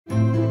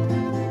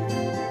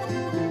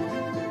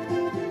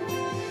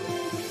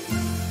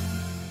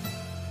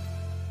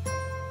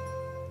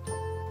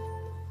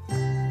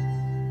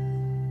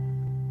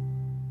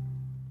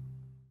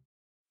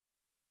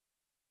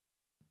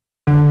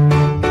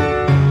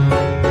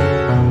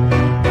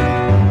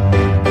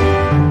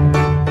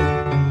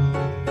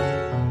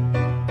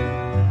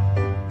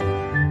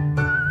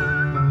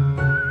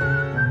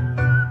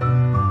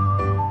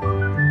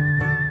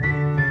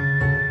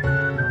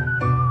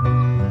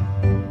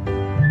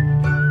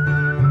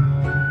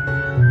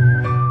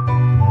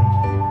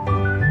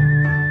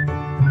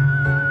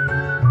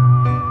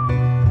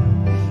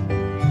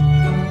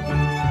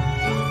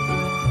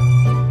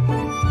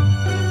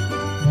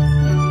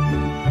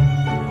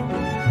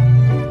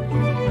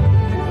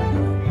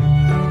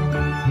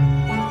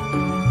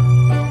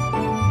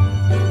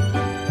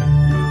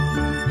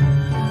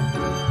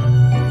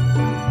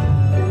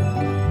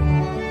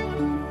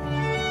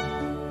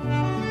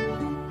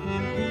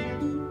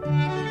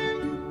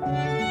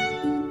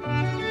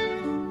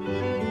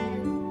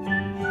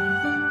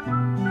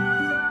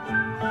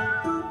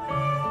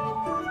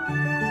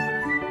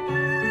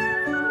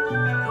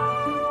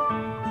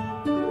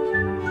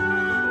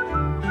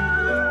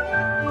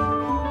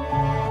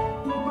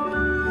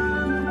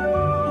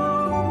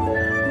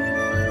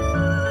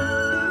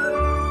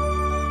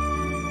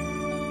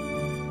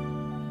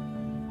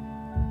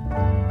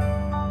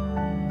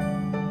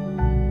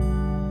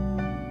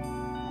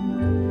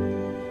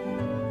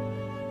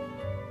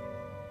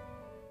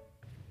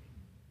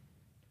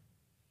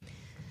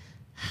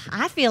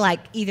I feel like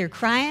either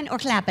crying or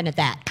clapping at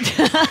that.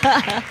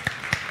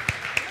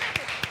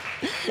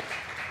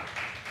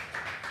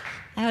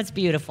 That was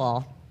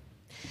beautiful.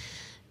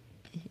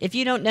 If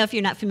you don't know, if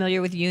you're not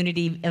familiar with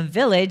Unity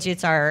Village,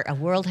 it's our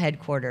world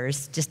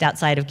headquarters just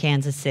outside of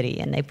Kansas City,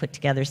 and they put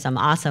together some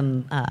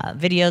awesome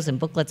videos and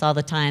booklets all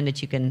the time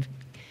that you can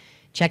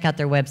check out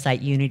their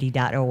website,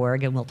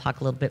 unity.org, and we'll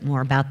talk a little bit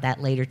more about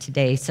that later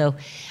today. So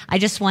I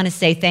just want to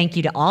say thank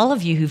you to all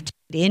of you who've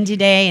tuned in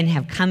today and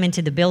have come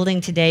into the building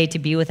today to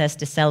be with us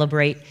to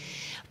celebrate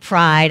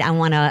Pride. I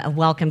want to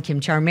welcome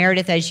Kim-Char.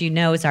 Meredith, as you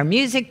know, is our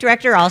music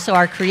director, also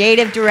our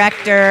creative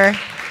director.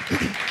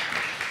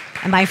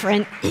 And my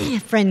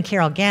friend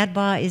Carol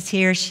Gadbaw is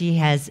here. She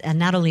has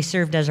not only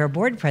served as our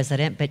board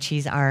president, but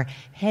she's our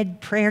head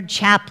prayer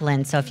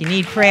chaplain. So if you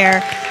need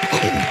prayer,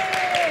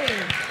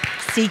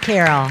 see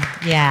Carol.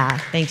 Yeah,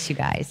 thanks you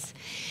guys.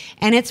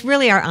 And it's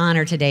really our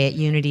honor today at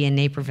Unity in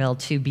Naperville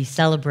to be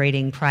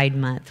celebrating Pride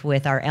Month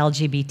with our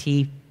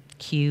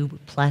LGBTQ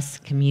plus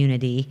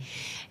community.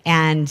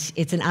 And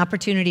it's an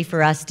opportunity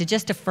for us to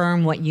just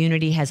affirm what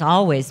Unity has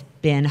always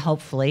been,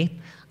 hopefully.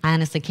 I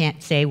honestly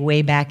can't say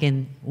way back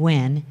in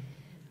when.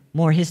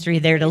 More history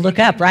there to look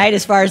up, right,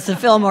 as far as the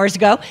Fillmores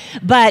go,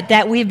 but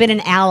that we've been an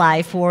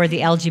ally for the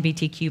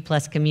LGBTQ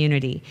plus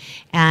community.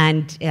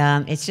 And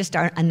it's just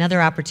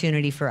another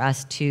opportunity for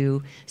us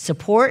to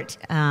support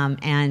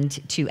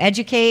and to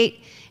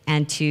educate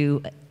and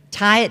to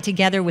tie it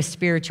together with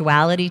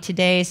spirituality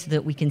today so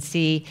that we can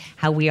see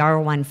how we are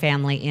one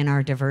family in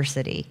our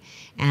diversity.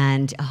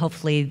 And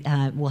hopefully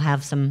we'll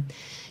have some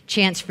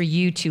chance for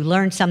you to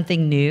learn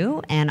something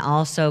new and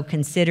also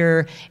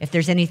consider if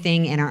there's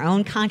anything in our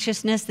own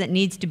consciousness that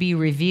needs to be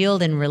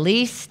revealed and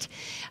released,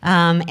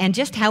 and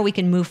just how we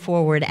can move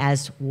forward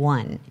as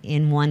one,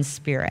 in one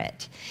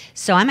spirit.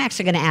 So I'm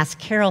actually going to ask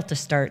Carol to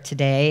start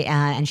today,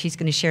 and she's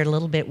going to share a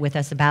little bit with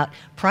us about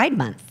Pride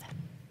Month.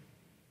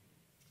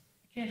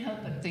 I can't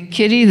help but think,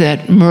 Kitty,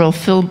 that Myrtle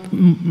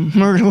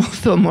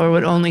Fillmore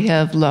would only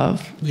have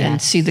love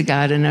and see the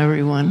God in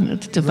everyone, the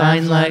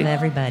divine light. Love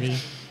everybody.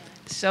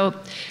 So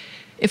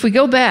if we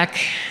go back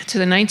to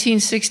the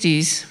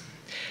 1960s,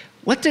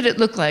 what did it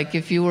look like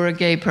if you were a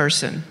gay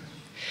person?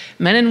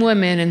 Men and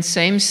women in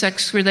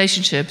same-sex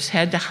relationships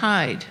had to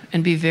hide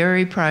and be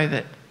very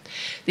private.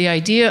 The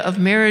idea of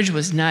marriage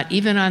was not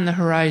even on the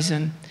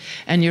horizon,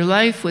 and your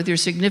life with your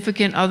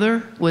significant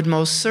other would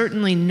most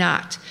certainly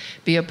not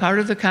be a part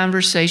of the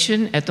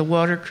conversation at the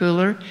water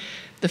cooler,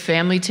 the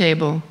family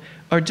table,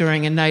 or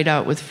during a night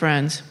out with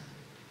friends.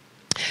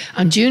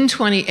 On June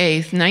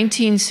 28,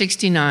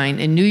 1969,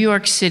 in New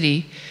York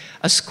City,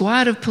 a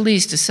squad of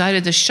police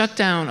decided to shut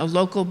down a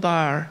local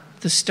bar,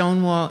 the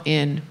Stonewall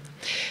Inn.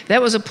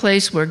 That was a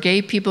place where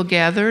gay people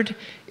gathered.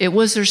 It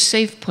was their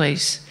safe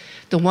place,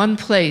 the one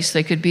place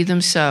they could be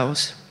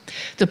themselves.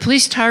 The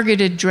police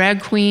targeted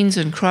drag queens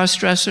and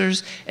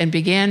cross-dressers and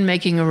began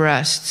making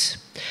arrests.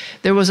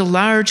 There was a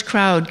large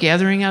crowd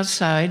gathering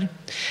outside,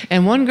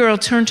 and one girl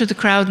turned to the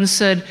crowd and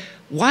said,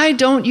 "Why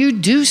don't you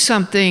do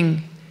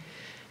something?"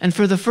 And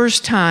for the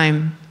first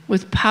time,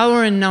 with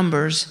power in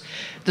numbers,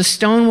 the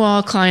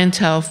Stonewall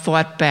clientele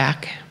fought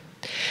back.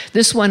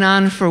 This went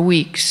on for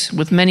weeks,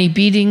 with many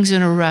beatings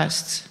and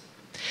arrests.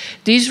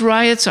 These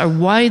riots are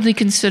widely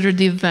considered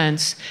the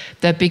events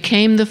that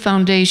became the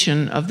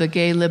foundation of the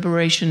gay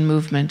liberation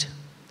movement.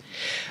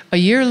 A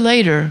year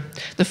later,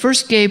 the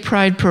first gay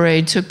pride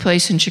parade took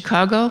place in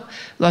Chicago,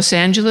 Los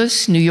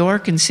Angeles, New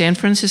York, and San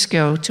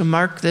Francisco to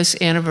mark this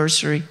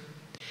anniversary.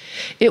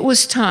 It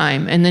was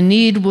time, and the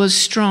need was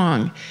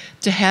strong,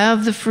 to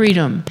have the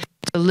freedom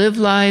to live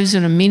lives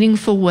in a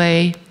meaningful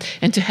way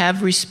and to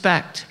have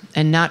respect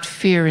and not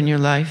fear in your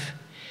life.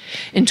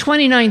 In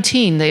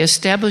 2019, they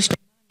established a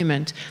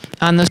monument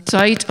on the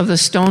site of the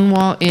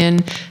Stonewall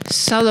Inn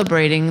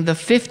celebrating the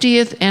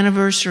 50th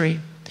anniversary.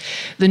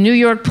 The New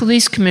York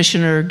Police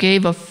Commissioner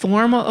gave a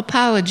formal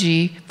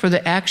apology for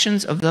the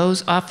actions of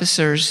those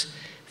officers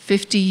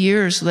 50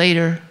 years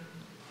later.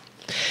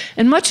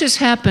 And much has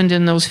happened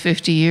in those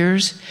 50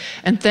 years,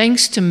 and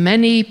thanks to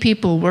many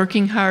people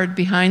working hard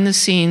behind the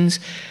scenes,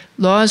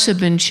 laws have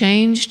been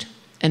changed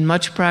and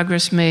much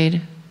progress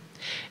made.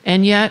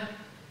 And yet,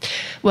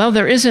 well,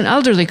 there is an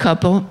elderly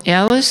couple,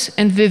 Alice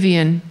and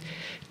Vivian,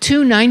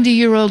 two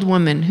 90-year-old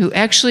women who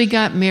actually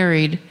got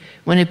married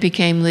when it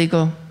became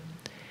legal.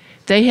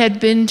 They had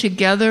been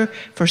together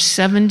for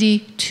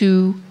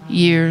 72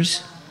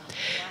 years.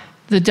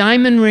 The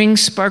diamond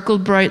rings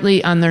sparkled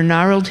brightly on their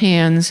gnarled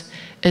hands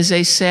as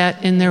they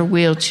sat in their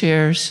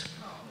wheelchairs.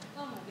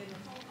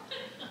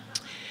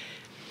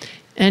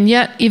 And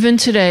yet, even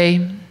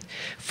today,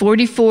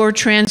 44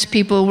 trans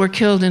people were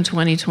killed in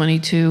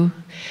 2022,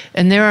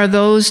 and there are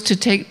those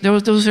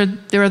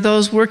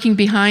working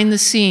behind the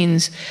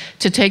scenes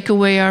to take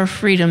away our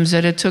freedoms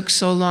that it took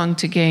so long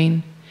to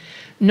gain.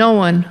 No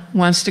one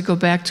wants to go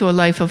back to a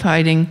life of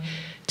hiding,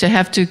 to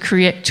have to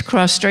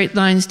cross straight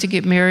lines to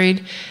get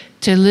married,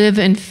 to live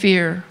in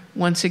fear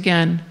once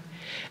again.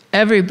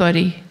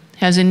 Everybody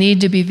has a need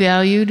to be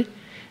valued,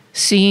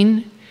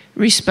 seen,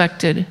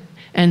 respected,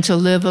 and to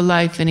live a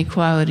life in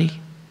equality.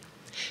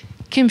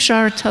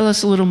 Kim-Char, tell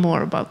us a little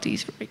more about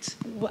these rights.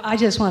 Well, I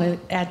just want to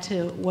add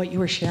to what you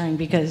were sharing,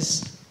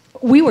 because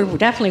we were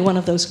definitely one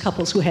of those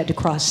couples who had to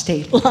cross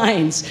state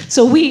lines.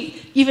 So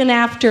we, even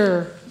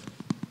after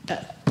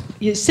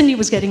Cindy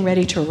was getting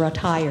ready to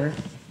retire,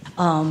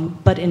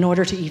 but in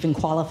order to even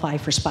qualify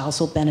for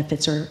spousal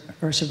benefits or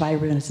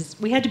survivor benefits,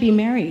 we had to be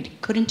married.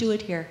 Couldn't do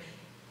it here.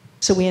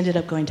 So we ended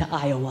up going to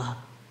Iowa.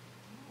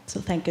 So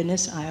thank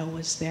goodness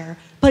Iowa's there.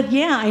 But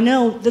yeah, I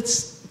know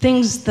that's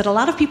things that a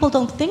lot of people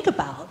don't think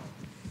about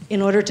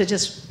in order to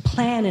just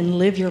plan and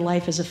live your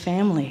life as a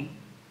family.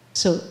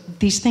 So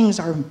these things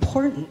are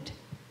important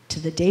to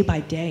the day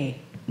by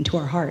day and to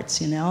our hearts,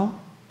 you know?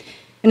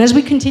 And as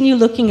we continue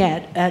looking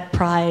at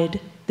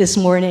Pride this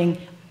morning,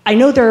 I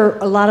know there are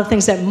a lot of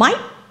things that might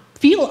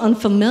feel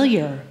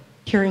unfamiliar,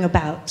 hearing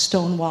about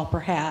Stonewall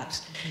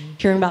perhaps,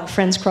 hearing about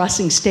friends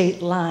crossing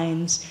state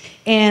lines,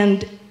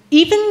 and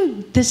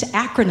even this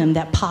acronym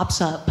that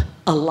pops up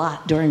a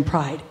lot during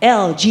Pride,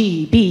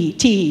 LGBTQIA+.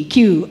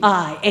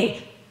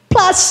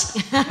 Plus.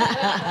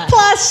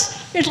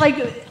 It's like,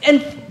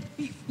 and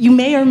you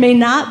may or may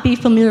not be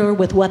familiar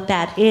with what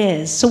that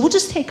is. So we'll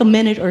just take a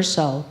minute or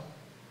so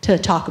to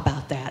talk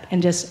about that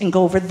and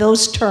go over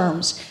those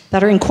terms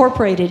that are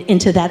incorporated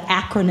into that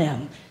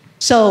acronym.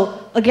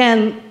 So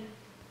again,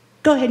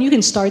 go ahead, you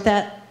can start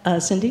that,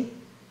 Cindy.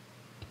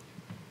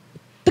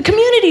 The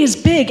community is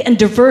big and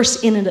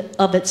diverse in and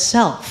of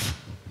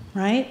itself,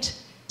 right?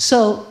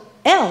 So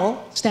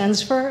L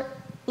stands for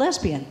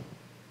lesbian.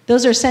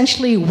 Those are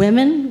essentially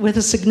women with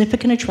a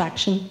significant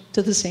attraction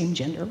to the same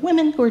gender,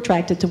 women who are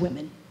attracted to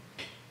women.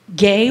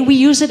 Gay, we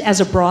use it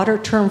as a broader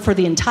term for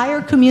the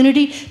entire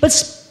community, but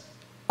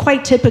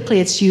quite typically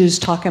it's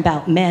used talking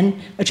about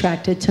men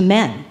attracted to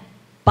men.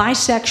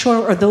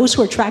 Bisexual are those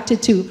who are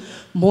attracted to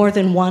more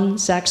than one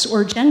sex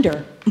or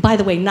gender. By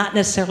the way, not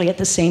necessarily at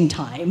the same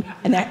time.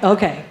 And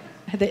okay,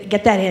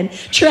 get that in.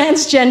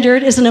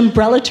 Transgendered is an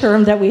umbrella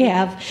term that we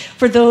have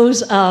for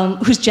those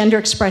whose gender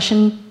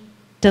expression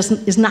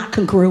is not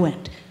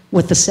congruent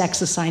with the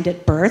sex assigned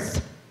at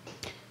birth.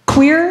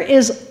 Queer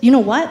is, you know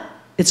what?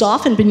 It's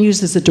often been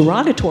used as a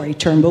derogatory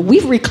term, but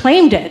we've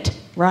reclaimed it,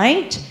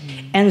 right?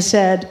 And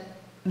said,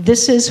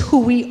 this is who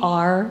we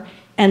are,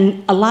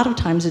 and a lot of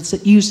times it's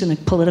used in a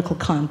political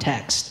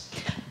context.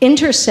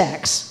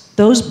 Intersex,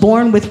 those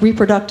born with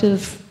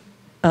reproductive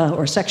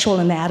or sexual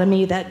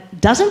anatomy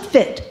that doesn't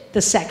fit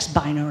the sex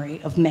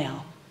binary of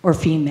male or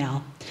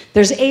female.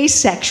 There's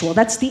asexual,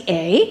 that's the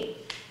A,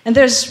 and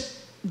there's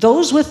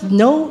those with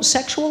no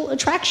sexual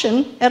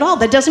attraction at all.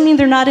 That doesn't mean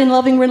they're not in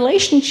loving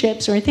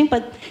relationships or anything,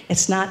 but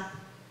it's not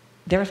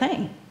their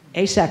thing,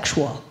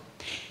 asexual.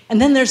 And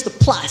then there's the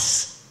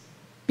plus,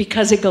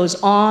 because it goes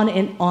on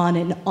and on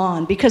and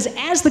on. Because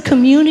as the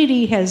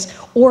community has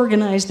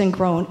organized and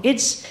grown,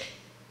 it's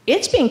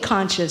being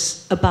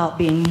conscious about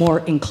being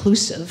more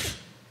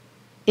inclusive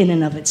in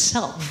and of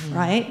itself,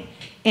 right?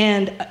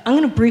 And I'm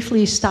going to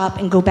briefly stop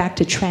and go back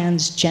to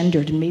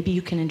transgendered, and maybe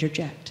you can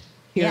interject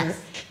here.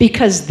 Yes.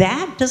 Because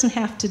that doesn't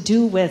have to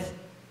do with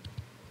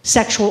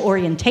sexual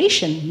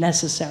orientation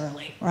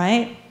necessarily,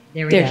 right?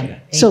 There we go.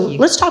 So Thank you.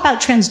 let's talk about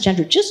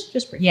transgender just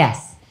briefly.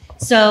 Yes.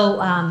 So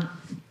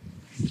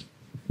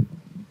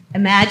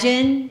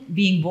imagine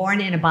being born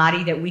in a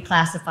body that we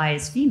classify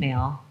as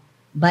female,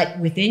 but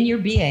within your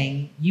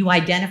being, you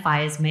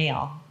identify as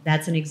male.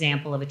 That's an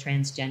example of a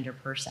transgender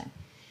person.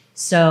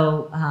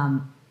 So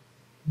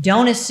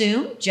don't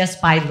assume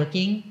just by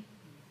looking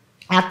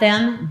at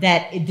them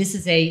that this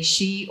is a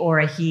she or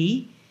a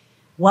he.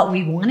 What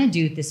we want to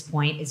do at this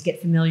point is get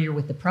familiar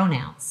with the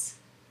pronouns.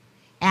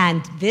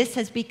 And this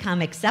has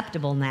become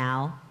acceptable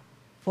now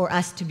for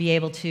us to be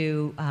able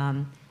to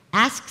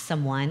ask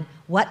someone,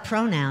 what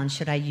pronoun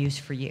should I use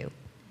for you?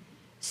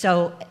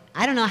 So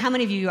I don't know, how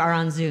many of you are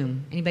on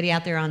Zoom? Anybody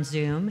out there on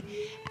Zoom?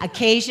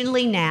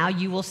 Occasionally now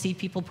you will see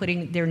people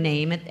putting their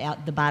name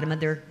at the bottom of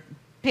their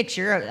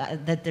picture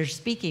that they're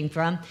speaking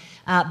from,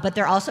 but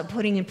they're also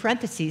putting in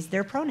parentheses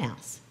their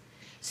pronouns.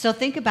 So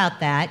think about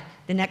that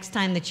the next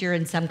time that you're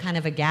in some kind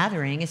of a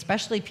gathering,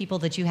 especially people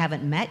that you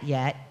haven't met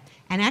yet.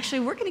 And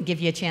actually, we're going to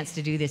give you a chance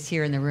to do this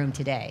here in the room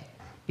today,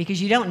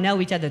 because you don't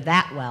know each other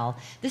that well.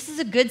 This is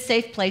a good,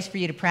 safe place for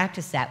you to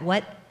practice that.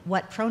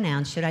 What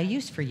pronouns should I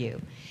use for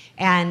you?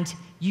 And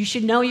you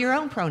should know your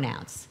own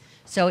pronouns.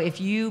 So if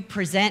you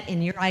present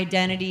in your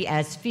identity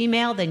as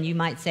female, then you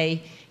might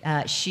say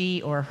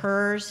she or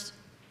hers,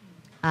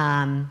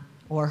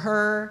 or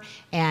her.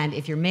 And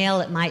if you're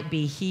male, it might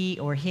be he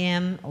or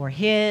him or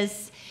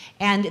his.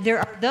 And there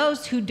are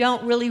those who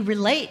don't really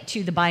relate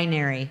to the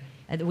binary.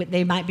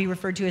 They might be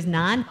referred to as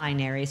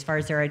non-binary as far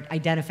as their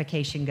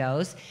identification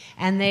goes,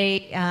 and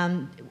they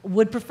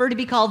would prefer to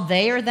be called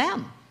they or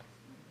them.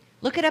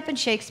 Look it up in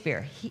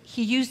Shakespeare.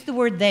 He used the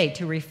word they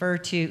to refer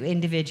to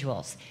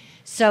individuals.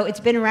 So it's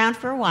been around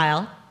for a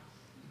while.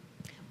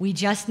 We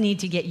just need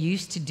to get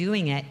used to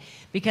doing it,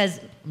 because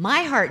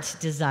my heart's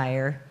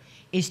desire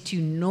is to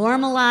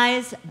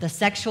normalize the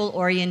sexual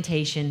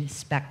orientation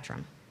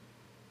spectrum.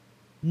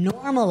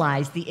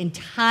 Normalize the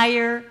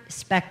entire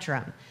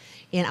spectrum.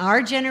 In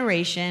our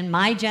generation,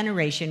 my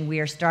generation, we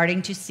are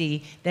starting to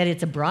see that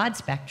it's a broad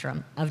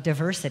spectrum of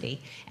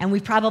diversity. And we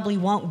probably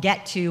won't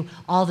get to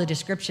all the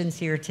descriptions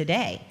here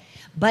today.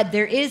 But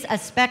there is a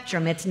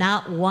spectrum. It's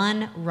not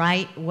one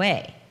right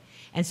way.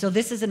 And so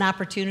this is an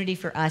opportunity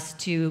for us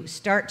to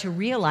start to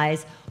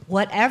realize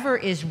whatever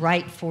is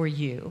right for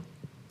you,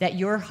 that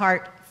your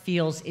heart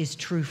feels is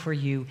true for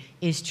you,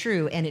 is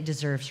true, and it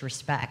deserves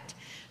respect.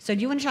 So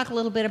do you want to talk a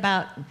little bit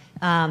about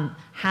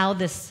how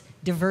this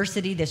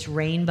diversity, this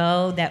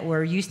rainbow that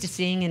we're used to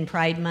seeing in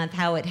Pride Month,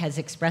 how it has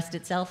expressed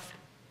itself?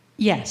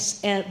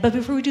 Yes, but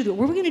before we do that,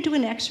 were we going to do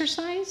an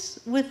exercise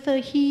with the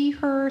he,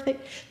 her thing?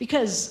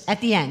 Because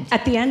at the end,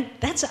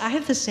 I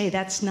have to say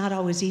that's not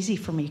always easy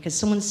for me because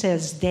someone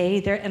says they,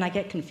 their, and I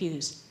get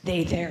confused.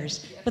 They,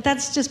 theirs. But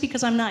that's just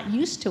because I'm not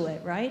used to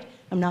it, right?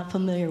 I'm not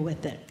familiar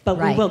with it. But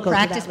right. we will go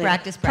practice, through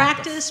that later.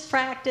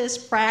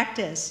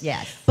 Practice.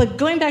 Yes. But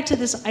going back to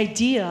this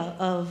idea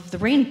of the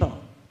rainbow,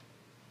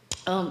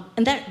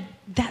 and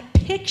that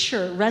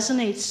picture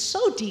resonates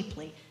so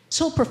deeply,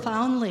 so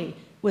profoundly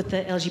with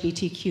the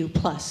LGBTQ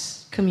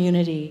plus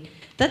community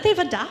that they've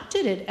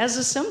adopted it as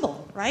a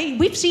symbol, right?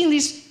 We've seen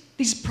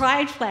these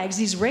pride flags,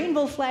 these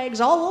rainbow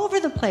flags all over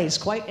the place,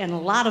 and a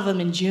lot of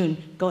them in June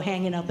go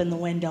hanging up in the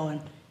window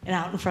and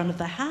out in front of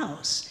the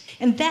house.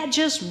 And that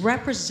just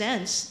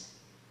represents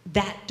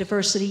that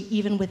diversity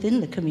even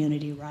within the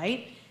community,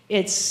 right?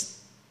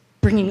 It's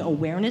bringing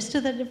awareness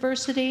to the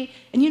diversity.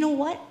 And you know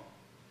what?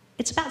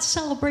 It's about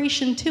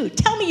celebration too.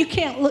 Tell me you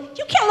can't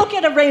look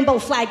at a rainbow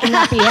flag and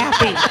not be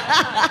happy.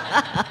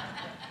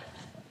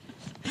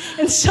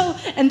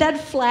 And that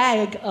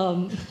flag,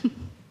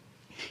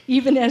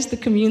 even as the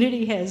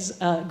community has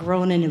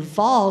grown and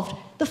evolved,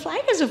 the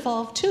flag has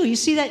evolved too. You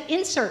see that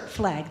insert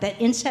flag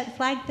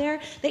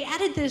there? They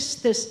added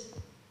this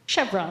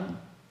chevron,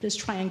 this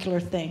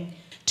triangular thing,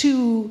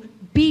 to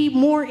be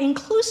more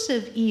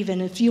inclusive even.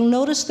 If you'll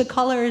notice the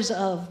colors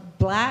of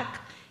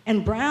black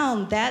and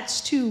brown,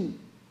 that's to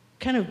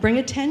kind of bring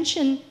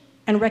attention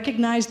and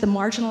recognize the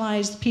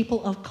marginalized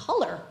people of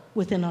color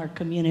within our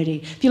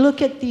community. If you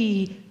look at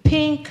the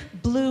pink,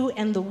 blue,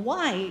 and the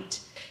white,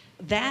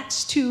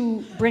 that's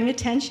to bring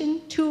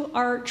attention to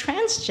our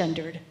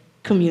transgendered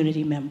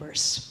community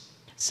members.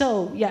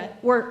 So yeah,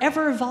 we're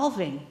ever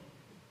evolving,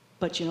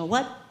 but you know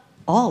what?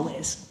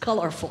 Always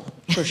colorful,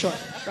 for sure,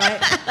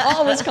 right?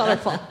 Always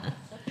colorful.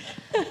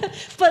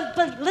 But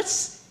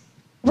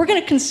we're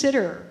going to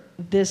consider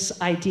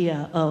this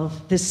idea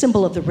of this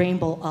symbol of the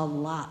rainbow a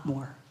lot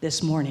more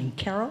this morning.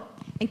 Carol?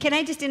 And can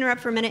I just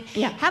interrupt for a minute?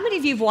 Yeah. How many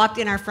of you have walked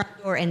in our front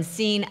door and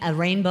seen a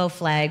rainbow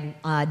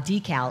flag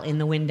decal in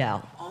the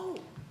window? Oh,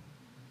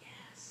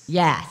 yes.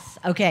 Yes.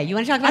 Okay. You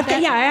want to talk about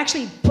that? Yeah, I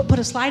actually put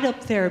a slide up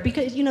there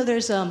because, you know,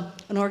 there's an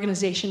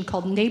organization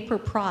called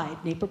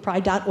Naperpride,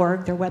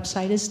 naperpride.org. Their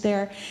website is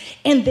there.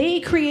 And they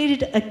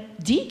created a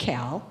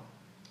decal.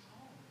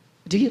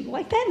 Do you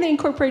like that? And they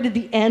incorporated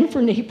the N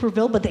for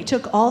Naperville, but they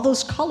took all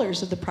those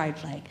colors of the pride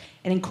flag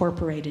and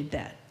incorporated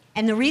that.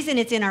 And the reason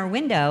it's in our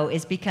window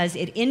is because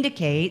it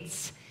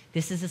indicates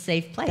this is a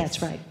safe place.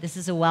 That's right. This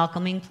is a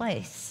welcoming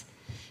place.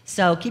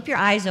 So keep your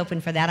eyes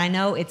open for that. I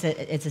know it's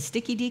a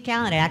sticky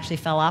decal, and it actually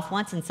fell off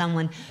once, and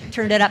someone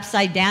turned it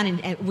upside down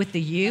and with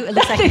the U. It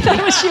looks like it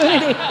was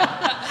unity.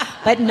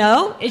 But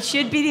no, it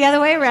should be the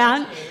other way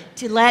around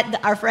to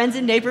let our friends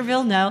in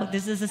Naperville know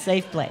this is a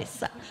safe place.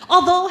 So,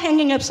 although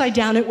hanging upside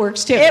down, it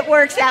works too. it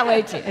works that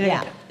way too.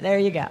 Yeah, there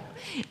you go.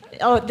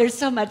 Oh, there's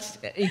so much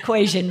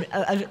equation.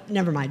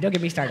 Never mind. Don't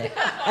get me started.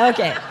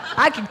 Okay,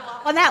 I could go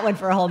on that one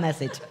for a whole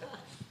message.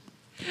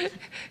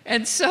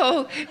 And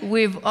so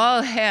we've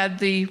all had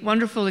the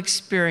wonderful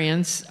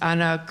experience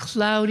on a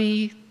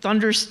cloudy,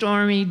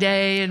 thunderstormy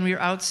day, and we're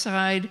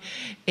outside,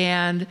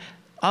 and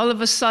all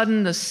of a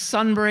sudden the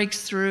sun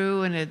breaks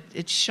through and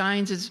it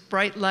shines its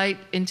bright light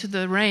into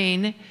the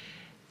rain,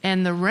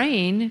 and the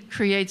rain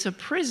creates a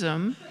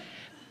prism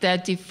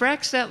that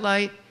diffracts that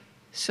light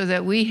so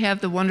that we have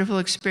the wonderful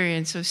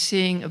experience of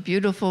seeing a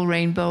beautiful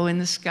rainbow in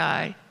the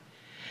sky.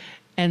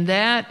 And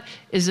that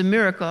is a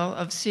miracle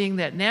of seeing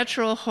that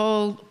natural,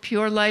 whole,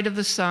 pure light of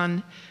the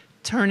sun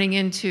turning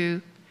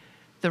into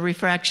the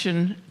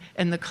refraction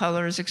and the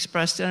colors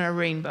expressed in our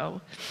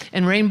rainbow.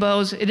 And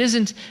rainbows, it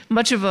isn't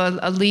much of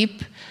a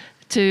leap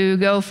to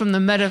go from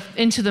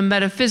into the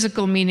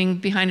metaphysical meaning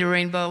behind a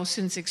rainbow,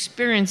 since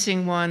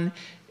experiencing one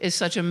is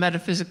such a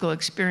metaphysical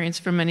experience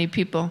for many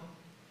people.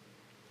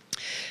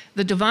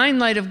 The divine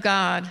light of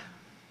God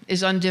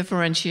is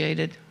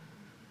undifferentiated.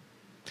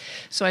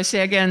 So I say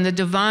again, the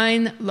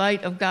divine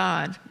light of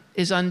God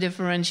is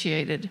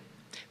undifferentiated,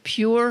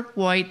 pure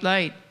white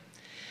light.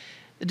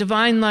 The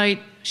divine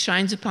light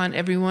shines upon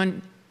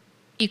everyone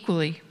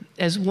equally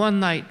as one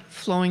light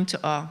flowing to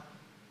all.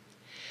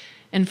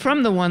 And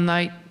from the one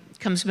light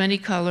comes many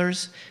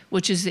colors,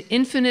 which is the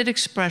infinite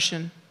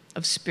expression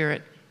of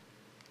spirit.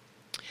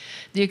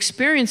 The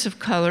experience of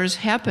colors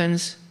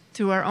happens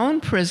through our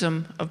own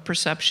prism of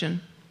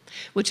perception,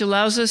 which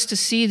allows us to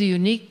see the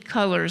unique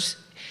colors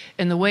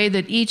in the way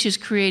that each is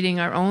creating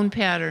our own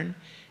pattern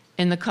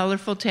in the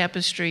colorful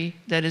tapestry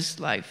that is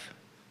life.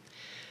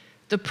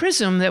 The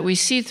prism that we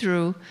see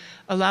through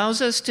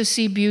allows us to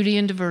see beauty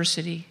and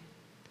diversity.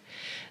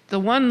 The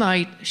one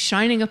light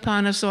shining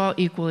upon us all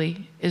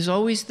equally is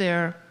always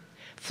there,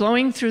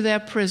 flowing through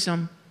that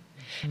prism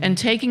and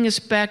taking us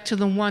back to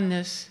the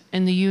oneness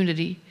and the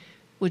unity,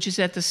 which is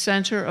at the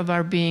center of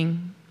our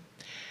being.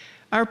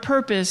 Our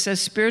purpose as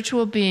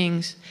spiritual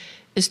beings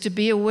is to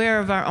be aware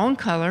of our own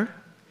color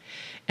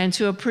and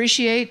to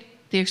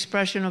appreciate the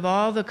expression of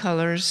all the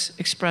colors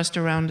expressed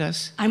around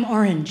us. I'm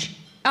orange.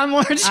 I'm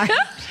orange.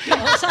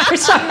 Oh,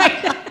 sorry.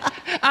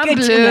 I'm Good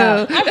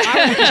blue.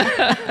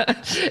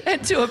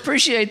 And to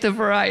appreciate the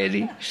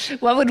variety.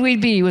 What would we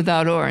be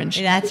without orange?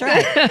 That's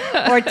right.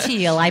 Or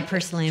teal. I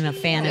personally am a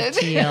fan of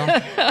teal.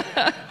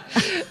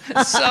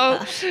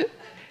 So,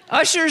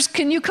 ushers,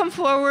 can you come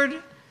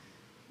forward?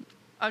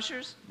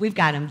 Ushers? We've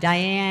got them.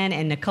 Diane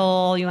and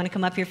Nicole, you want to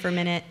come up here for a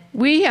minute?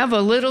 We have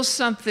a little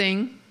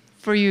something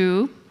for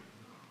you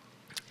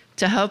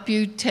to help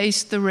you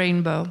taste the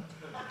rainbow.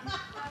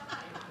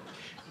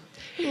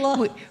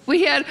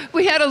 We had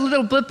a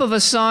little blip of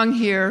a song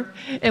here,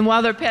 and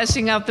while they're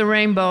passing out the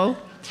rainbow,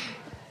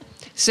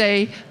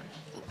 say,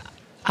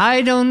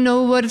 I don't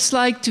know what it's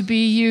like to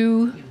be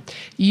you.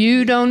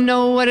 You don't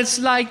know what it's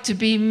like to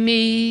be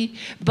me.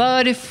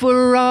 But if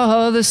we're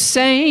all the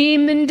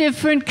same in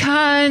different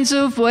kinds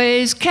of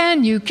ways,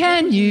 can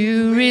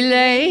you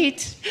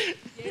relate?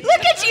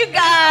 Look at you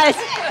guys.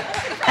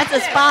 That's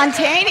a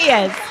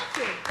spontaneous.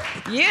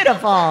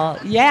 Beautiful.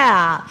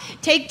 Yeah.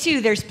 Take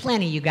two. There's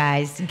plenty, you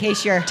guys, in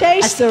case you're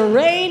Taste the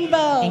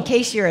rainbow. in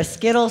case you're a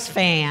Skittles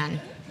fan.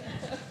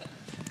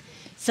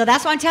 So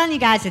that's what I'm telling you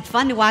guys. It's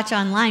fun to watch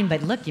online,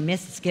 but look, you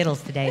missed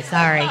Skittles today.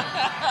 Sorry.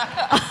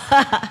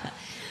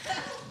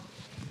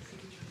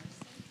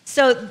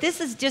 So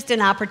this is just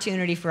an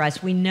opportunity for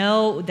us. We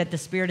know that the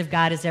Spirit of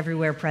God is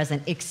everywhere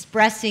present,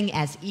 expressing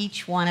as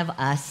each one of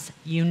us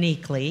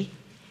uniquely.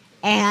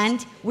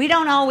 And we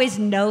don't always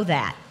know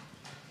that.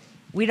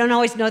 We don't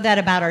always know that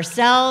about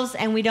ourselves,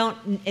 and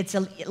it's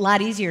a lot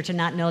easier to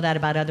not know that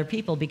about other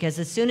people, because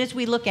as soon as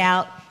we look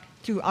out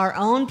through our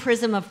own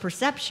prism of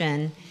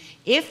perception,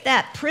 if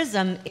that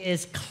prism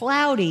is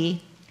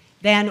cloudy,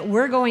 then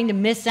we're going to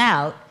miss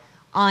out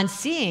on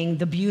seeing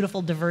the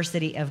beautiful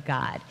diversity of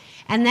God.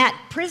 And that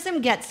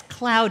prism gets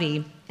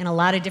cloudy in a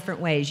lot of different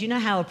ways. You know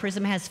how a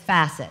prism has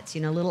facets,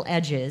 little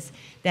edges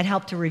that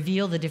help to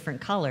reveal the different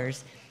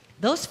colors.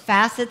 Those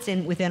facets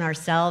within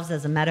ourselves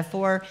as a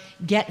metaphor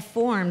get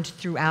formed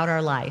throughout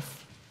our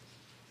life.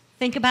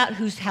 Think about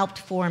who's helped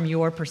form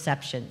your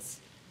perceptions.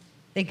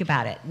 Think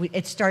about it.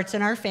 It starts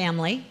in our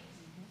family.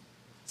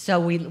 So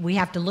we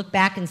have to look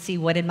back and see,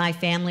 what did my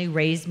family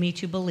raise me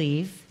to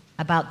believe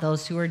about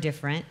those who are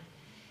different?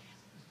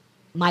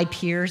 My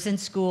peers in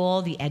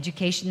school, the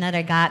education that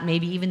I got,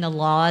 maybe even the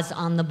laws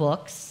on the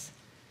books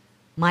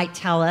might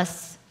tell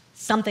us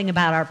something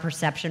about our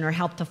perception or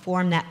help to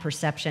form that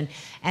perception.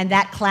 And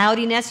that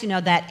cloudiness,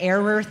 that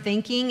error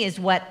thinking is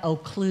what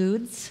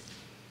occludes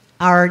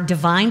our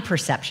divine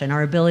perception,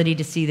 our ability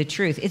to see the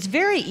truth. It's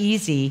very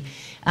easy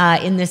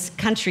in this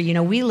country.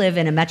 We live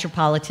in a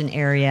metropolitan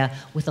area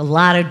with a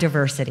lot of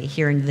diversity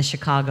here in the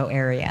Chicago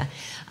area.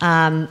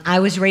 I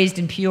was raised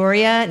in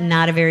Peoria,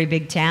 not a very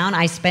big town.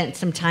 I spent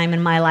some time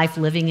in my life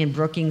living in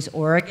Brookings,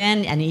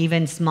 Oregon, an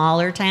even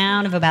smaller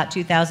town of about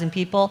 2,000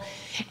 people.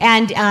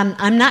 And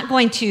I'm not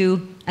going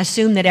to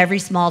assume that every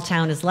small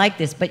town is like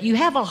this, but you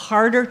have a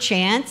harder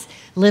chance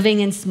living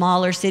in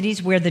smaller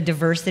cities where the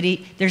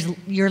diversity,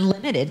 you're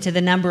limited to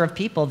the number of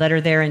people that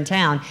are there in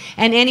town.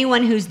 And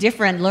anyone who's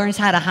different learns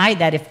how to hide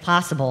that if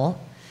possible.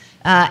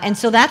 And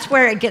so that's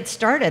where it gets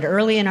started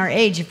early in our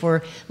age. If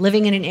we're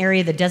living in an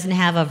area that doesn't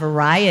have a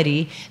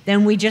variety,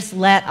 then we just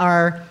let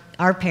our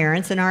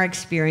parents and our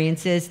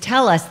experiences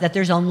tell us that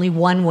there's only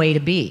one way to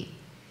be.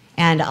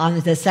 And on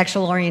the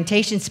sexual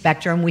orientation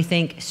spectrum, we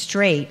think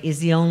straight is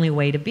the only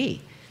way to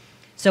be.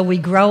 So we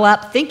grow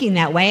up thinking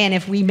that way, and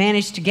if we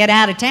manage to get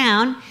out of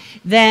town,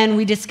 then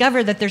we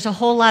discover that there's a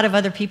whole lot of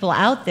other people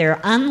out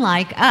there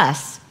unlike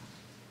us.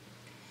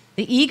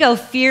 The ego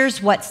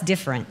fears what's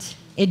different.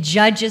 It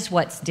judges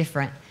what's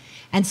different.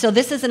 And so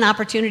this is an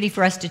opportunity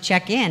for us to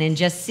check in and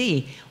just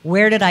see,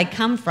 where did I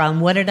come from?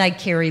 What did I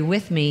carry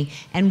with me?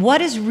 And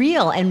what is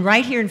real? And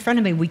right here in front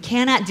of me, we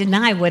cannot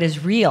deny what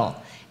is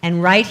real.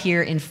 And right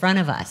here in front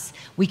of us,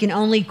 we can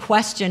only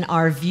question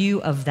our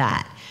view of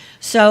that.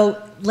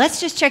 So let's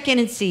just check in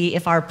and see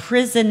if our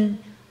prism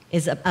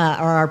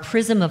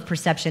of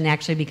perception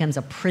actually becomes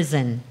a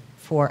prison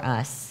for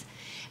us.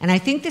 And I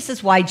think this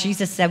is why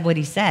Jesus said what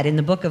he said in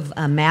the book of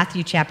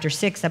Matthew chapter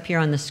 6 up here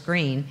on the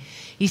screen.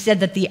 He said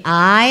that the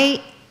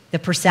eye, the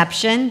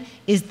perception,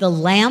 is the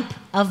lamp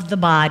of the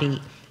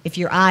body. If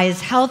your eye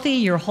is healthy,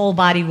 your whole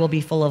body will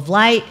be full of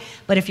light.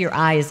 But if your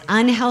eye is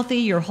unhealthy,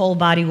 your whole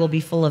body will be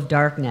full of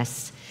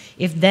darkness.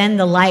 If then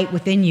the light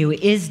within you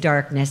is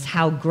darkness,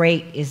 how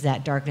great is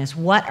that darkness?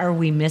 What are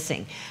we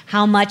missing?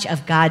 How much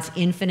of God's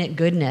infinite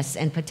goodness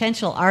and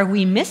potential are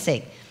we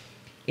missing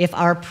if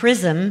our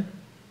prism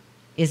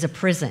is a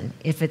prison,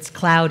 if it's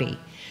cloudy?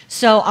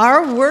 So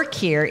our work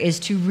here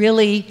is to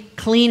really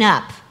clean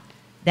up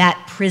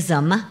that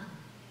prism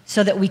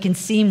so that we can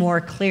see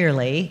more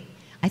clearly.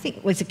 I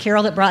think, was it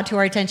Carol that brought to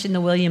our attention the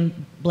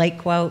William Blake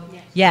quote?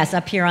 Yes. Yes,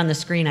 up here on the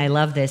screen. I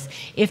love this.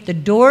 If the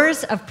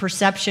doors of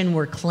perception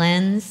were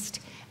cleansed,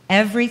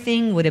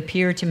 everything would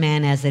appear to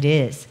man as it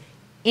is.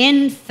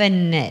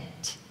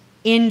 Infinite.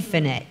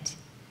 Infinite.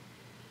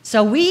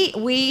 So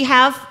we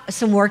have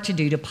some work to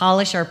do to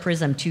polish our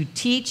prism, to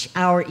teach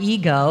our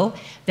ego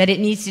that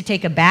it needs to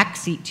take a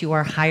backseat to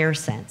our higher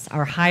sense,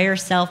 our higher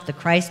self, the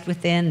Christ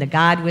within, the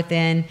God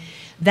within,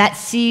 that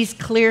sees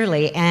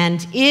clearly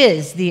and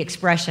is the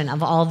expression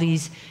of all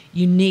these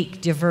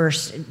unique,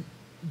 diverse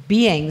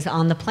beings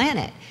on the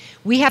planet.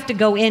 We have to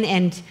go in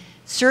and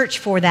search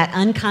for that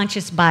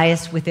unconscious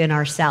bias within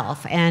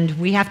ourselves, and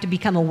we have to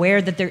become aware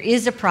that there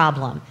is a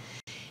problem.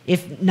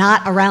 If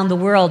not around the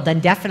world, then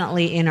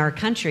definitely in our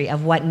country,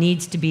 of what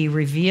needs to be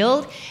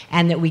revealed,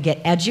 and that we get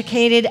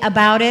educated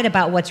about it,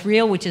 about what's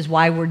real, which is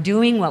why we're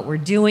doing what we're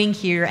doing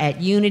here at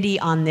Unity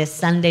on this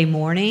Sunday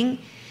morning,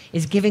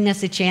 is giving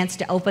us a chance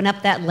to open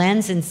up that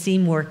lens and see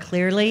more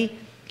clearly.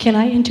 Can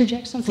I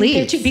interject something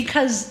there Please. too?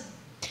 Because,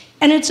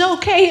 and it's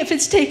okay if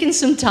it's taken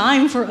some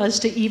time for us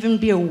to even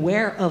be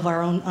aware of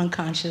our own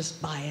unconscious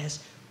bias,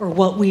 or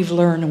what we've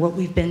learned, or what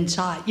we've been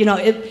taught. You know,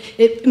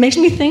 it makes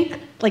me think,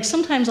 like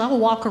sometimes I'll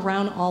walk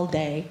around all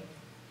day,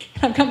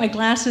 and I've got my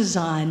glasses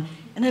on,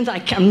 and then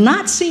I'm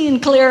not seeing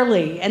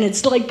clearly, and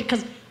it's like,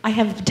 because I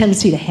have a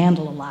tendency to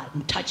handle a lot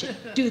and touch it,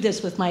 do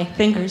this with my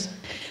fingers.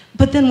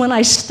 But then when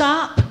I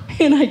stop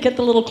and I get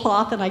the little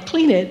cloth and I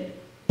clean it,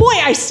 boy,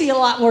 I see a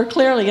lot more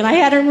clearly, and I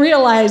hadn't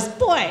realized,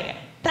 boy,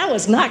 that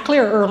was not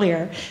clear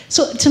earlier.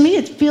 So to me,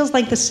 it feels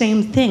like the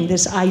same thing,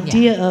 this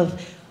idea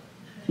of,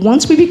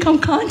 once we become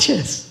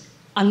conscious,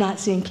 I'm not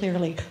seeing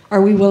clearly,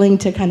 are we willing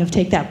to kind of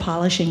take that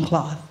polishing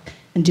cloth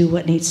and do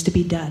what needs to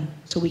be done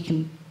so we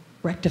can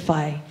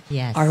rectify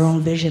our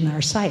own vision,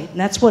 our sight? And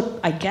that's what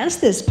I guess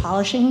this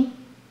polishing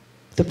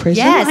the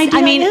prism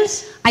idea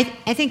is. I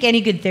think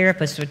any good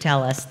therapist would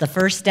tell us the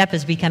first step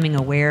is becoming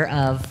aware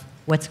of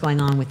what's going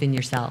on within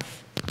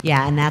yourself.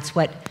 Yeah, and that's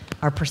what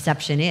our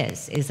perception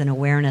is an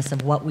awareness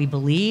of what we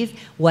believe,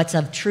 what's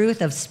of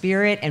truth, of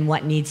spirit, and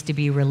what needs to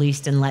be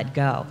released and let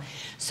go.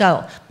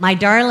 So, my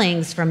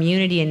darlings from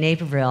Unity in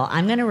Naperville,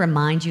 I'm going to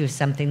remind you of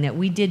something that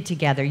we did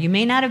together. You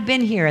may not have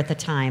been here at the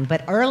time,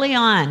 but early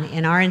on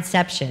in our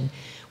inception,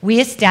 we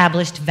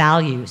established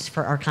values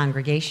for our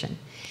congregation.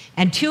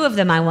 And two of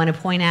them I want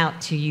to point out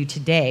to you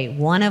today,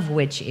 one of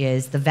which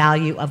is the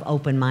value of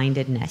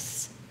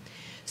open-mindedness.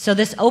 So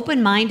this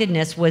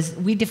open-mindedness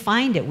we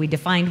defined it. We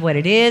defined what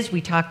it is. We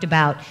talked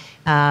about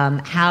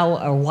how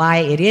or why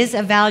it is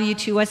a value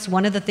to us.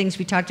 One of the things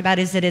we talked about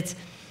is that it's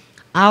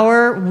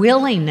our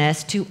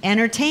willingness to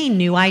entertain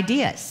new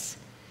ideas,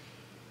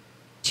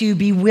 to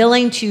be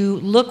willing to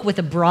look with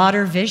a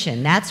broader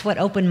vision. That's what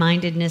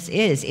open-mindedness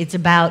is. It's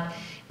about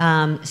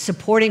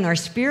supporting our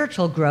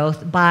spiritual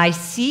growth by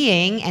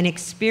seeing and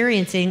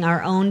experiencing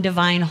our own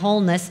divine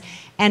wholeness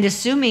and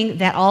assuming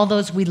that all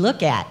those we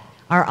look at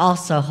are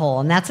also whole.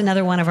 And that's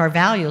another one of our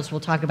values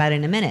we'll talk about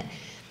in a minute.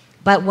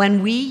 But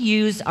when we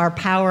use our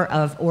power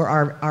of, or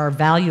our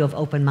value of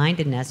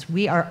open-mindedness,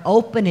 we are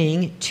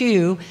opening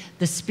to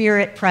the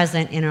spirit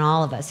present in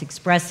all of us,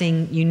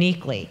 expressing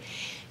uniquely.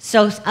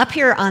 So up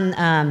here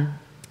on,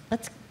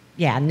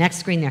 next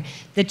screen there.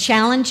 The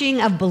challenging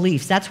of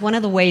beliefs. That's one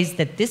of the ways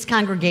that this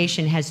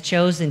congregation has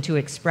chosen to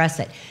express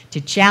it. To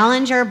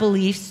challenge our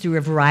beliefs through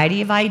a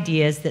variety of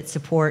ideas that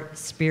support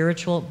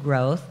spiritual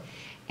growth,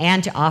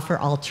 and to offer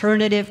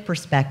alternative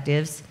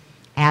perspectives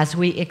as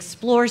we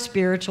explore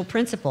spiritual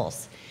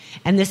principles.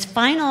 And this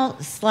final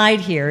slide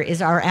here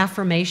is our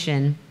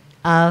affirmation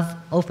of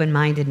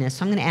open-mindedness.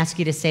 So I'm going to ask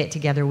you to say it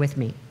together with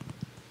me.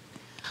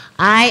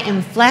 I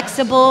am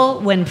flexible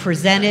when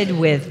presented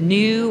with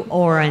new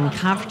or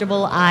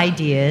uncomfortable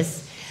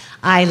ideas.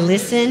 I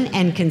listen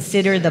and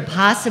consider the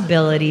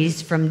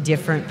possibilities from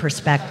different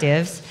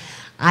perspectives.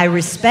 I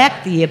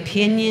respect the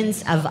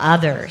opinions of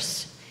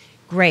others.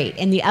 Great.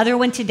 And the other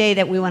one today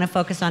that we want to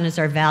focus on is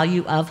our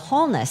value of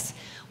wholeness,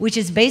 which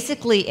is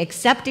basically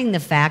accepting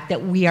the fact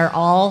that we are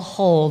all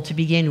whole to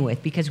begin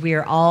with, because we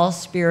are all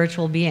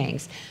spiritual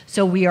beings.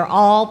 So we are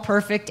all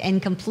perfect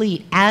and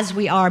complete as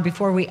we are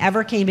before we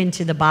ever came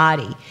into the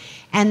body.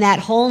 And that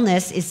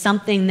wholeness is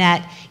something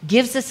that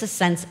gives us a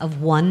sense of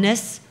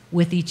oneness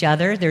with each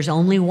other. There's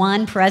only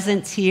one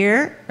presence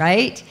here,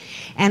 right?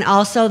 And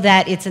also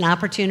that it's an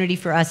opportunity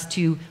for us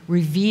to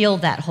reveal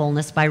that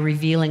wholeness by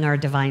revealing our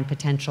divine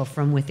potential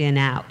from within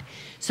out.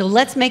 So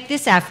let's make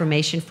this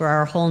affirmation for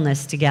our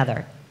wholeness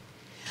together.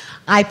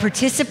 I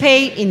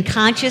participate in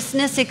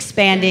consciousness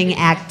expanding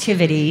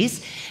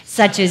activities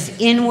such as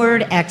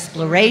inward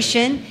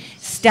exploration,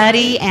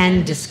 study,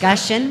 and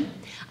discussion.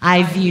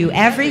 I view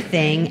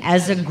everything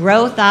as a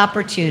growth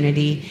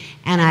opportunity,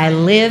 and I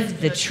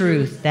live the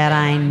truth that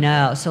I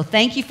know. So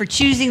thank you for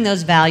choosing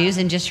those values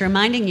and just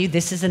reminding you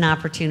this is an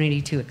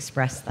opportunity to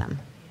express them.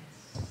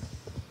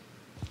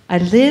 I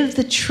live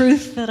the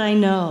truth that I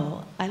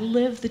know. I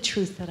live the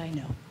truth that I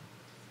know.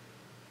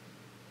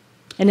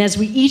 And as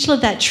we each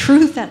live that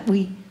truth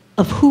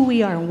of who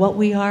we are and what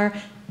we are,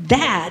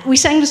 that, we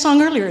sang the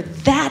song earlier,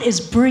 that is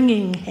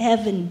bringing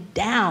heaven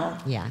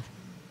down. Yeah.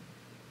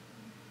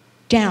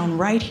 Down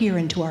right here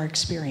into our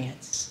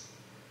experience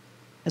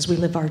as we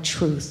live our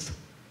truth.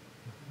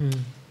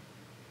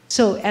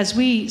 So as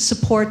we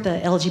support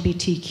the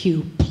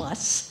LGBTQ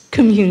plus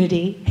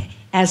community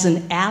as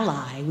an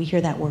ally, we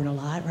hear that word a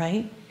lot,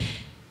 right?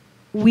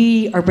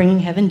 We are bringing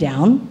heaven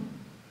down.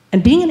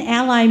 And being an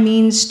ally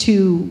means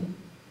to,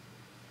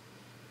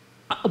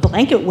 a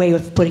blanket way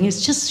of putting it,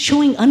 is just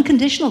showing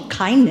unconditional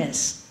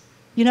kindness.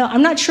 You know,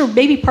 I'm not sure,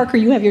 maybe Parker,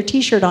 you have your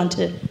t-shirt on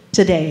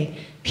today.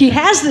 He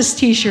has this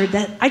t-shirt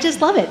that, I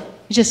just love it.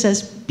 It just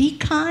says, be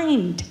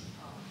kind.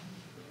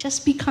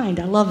 Just be kind.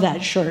 I love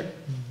that shirt.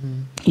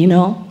 You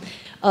know?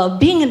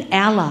 Being an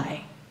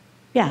ally,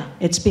 yeah,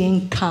 it's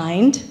being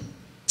kind.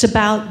 It's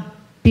about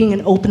being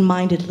an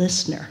open-minded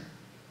listener.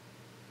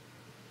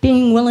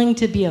 Being willing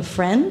to be a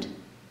friend.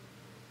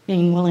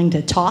 Being willing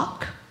to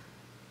talk.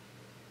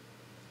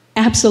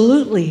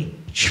 Absolutely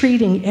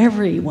treating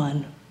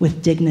everyone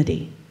with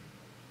dignity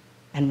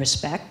and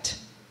respect.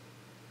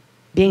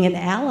 Being an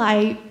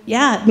ally,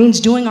 yeah, it means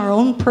doing our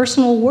own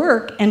personal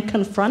work and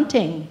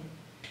confronting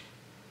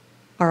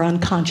our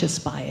unconscious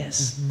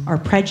bias, our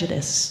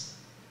prejudice.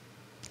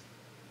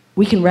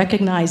 We can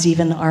recognize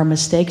even our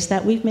mistakes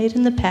that we've made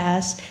in the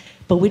past,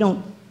 but we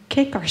don't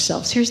kick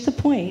ourselves. Here's the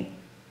point.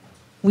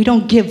 We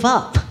don't give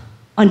up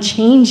on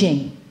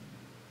changing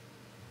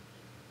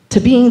to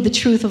being the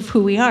truth of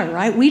who we are,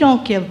 right? We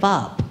don't give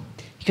up,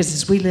 because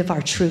as we live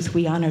our truth,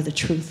 we honor the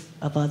truth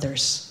of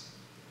others.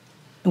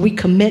 And we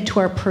commit to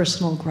our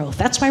personal growth.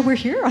 That's why we're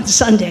here on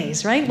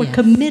Sundays, right? We're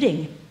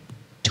committing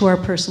to our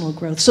personal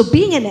growth. So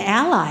being an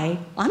ally,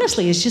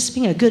 honestly, is just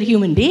being a good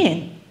human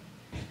being.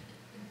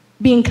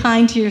 Being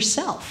kind to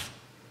yourself.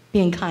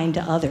 Being kind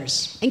to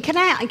others. And can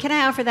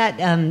I offer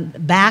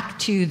that back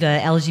to the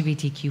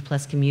LGBTQ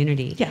plus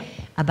community? Yeah.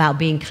 About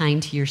being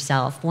kind to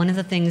yourself. One of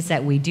the things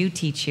that we do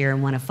teach here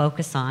and want to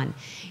focus on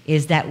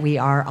is that we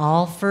are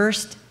all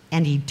first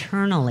and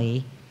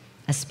eternally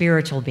a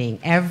spiritual being.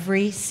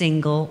 Every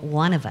single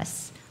one of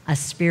us, a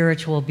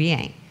spiritual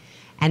being.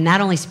 And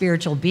not only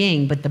spiritual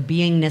being, but the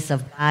beingness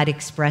of God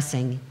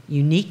expressing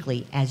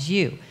uniquely as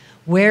you.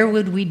 Where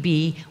would we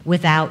be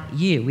without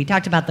you? We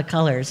talked about the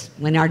colors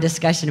in our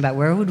discussion about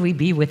where would we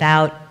be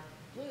without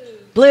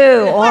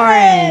blue,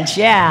 orange,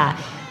 yeah.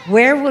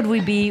 Where would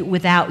we be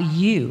without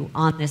you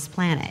on this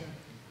planet?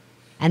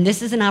 And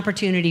this is an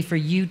opportunity for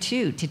you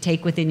too to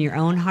take within your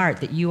own heart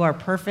that you are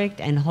perfect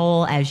and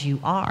whole as you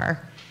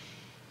are,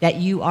 that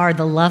you are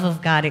the love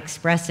of God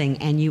expressing,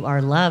 and you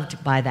are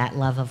loved by that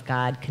love of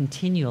God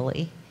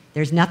continually.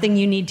 There's nothing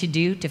you need to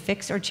do to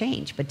fix or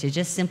change, but to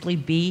just simply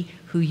be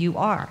who you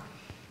are,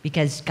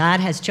 because God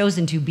has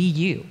chosen to be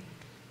you.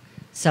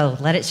 So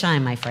let it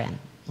shine, my friend.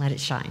 Let it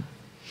shine.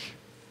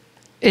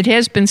 It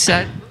has been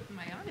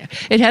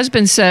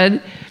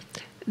said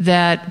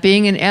that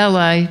being an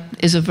ally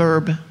is a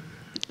verb.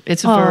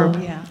 It's a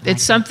verb. Yeah.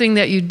 It's something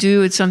that you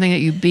do, it's something that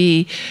you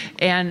be.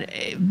 And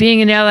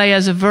being an ally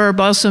as a verb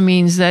also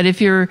means that if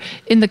you're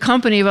in the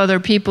company of other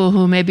people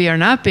who maybe are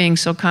not being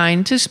so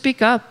kind, to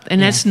speak up.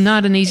 And that's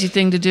not an easy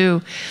thing to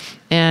do.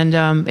 And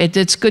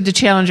it's good to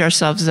challenge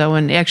ourselves, though,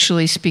 and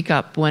actually speak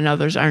up when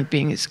others aren't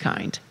being as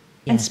kind.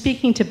 And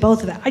speaking to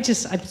both of that,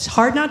 it's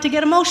hard not to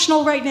get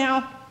emotional right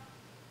now.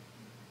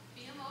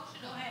 Be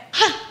emotional.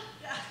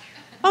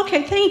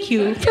 Okay, thank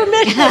you.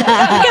 Permission.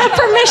 I got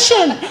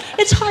permission.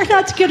 It's hard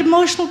not to get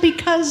emotional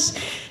because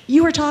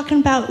you were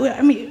talking about,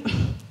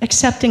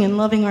 accepting and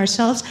loving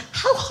ourselves.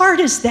 How hard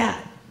is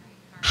that?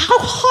 How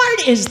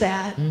hard is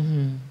that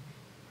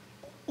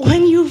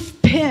when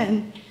you've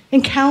been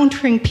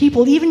encountering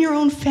people, even your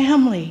own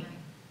family,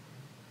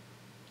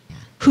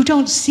 who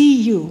don't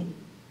see you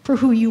for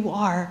who you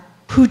are,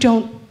 who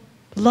don't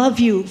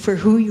love you for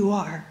who you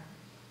are?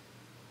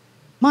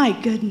 My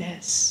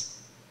goodness.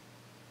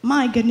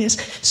 My goodness.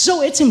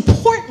 So it's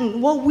important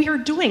what we are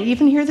doing,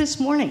 even here this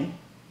morning.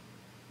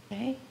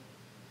 Okay?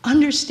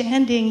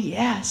 Understanding,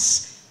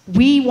 yes,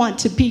 we want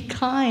to be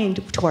kind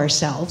to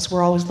ourselves.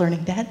 We're always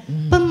learning that.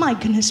 But my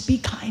goodness, be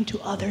kind to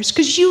others,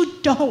 because you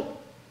don't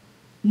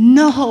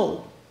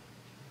know.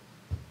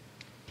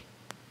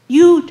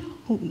 You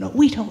don't know.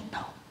 We don't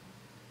know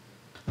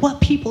what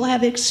people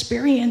have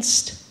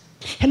experienced.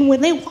 And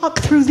when they walk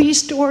through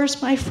these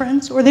doors, my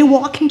friends, or they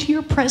walk into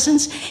your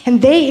presence and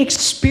they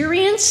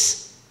experience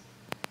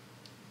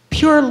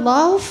pure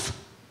love,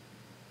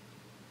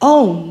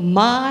 oh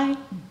my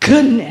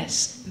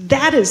goodness,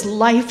 that is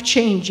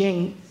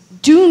life-changing.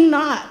 Do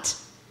not,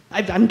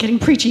 I'm getting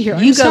preachy here.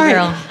 You go,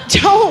 girl.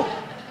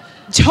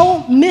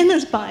 Don't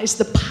minimize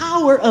the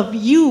power of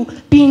you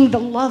being the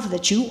love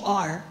that you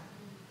are.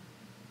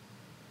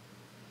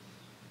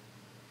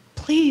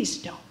 Please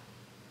don't.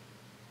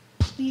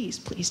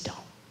 Please don't.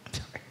 I'm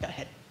sorry, go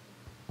ahead.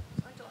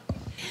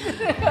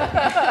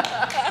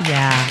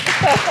 Yeah.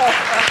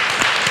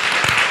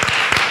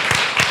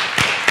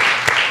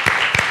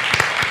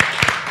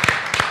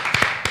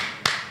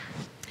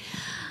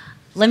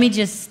 Let me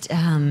just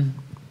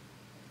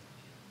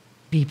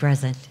be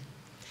present.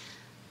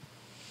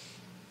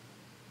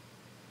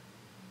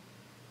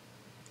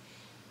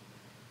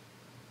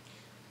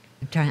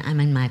 I'm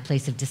in my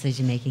place of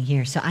decision making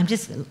here. So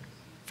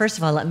first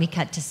of all, let me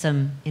cut to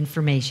some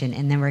information,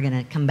 and then we're going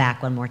to come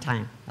back one more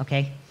time,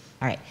 okay?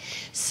 All right.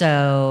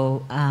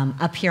 So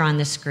up here on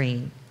the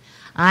screen,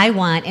 I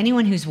want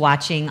anyone who's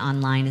watching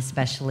online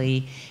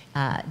especially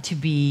to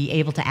be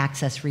able to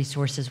access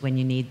resources when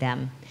you need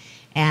them.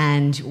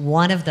 And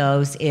one of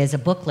those is a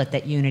booklet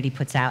that Unity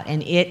puts out.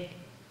 And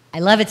I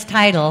love its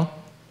title.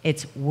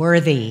 It's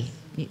Worthy.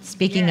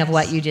 Speaking of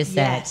what you just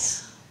said.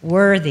 Yes.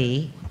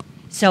 Worthy.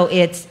 So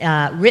it's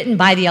written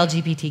by the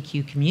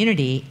LGBTQ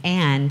community,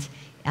 and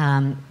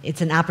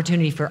it's an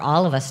opportunity for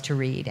all of us to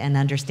read and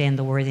understand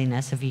the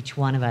worthiness of each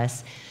one of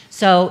us.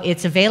 So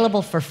it's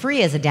available for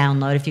free as a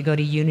download if you go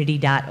to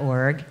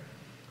unity.org.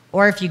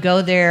 Or if you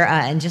go there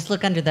and just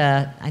look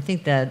under I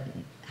think the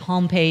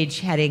homepage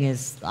heading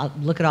is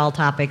look at all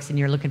topics, and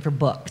you're looking for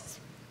books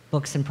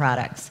and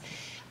products.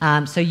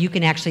 So you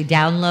can actually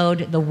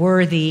download the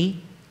Worthy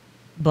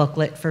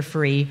booklet for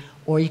free,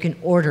 or you can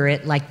order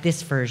it like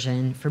this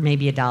version for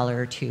maybe $1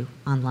 or $2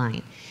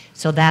 online.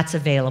 So that's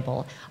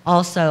available.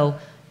 Also,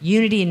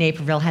 Unity in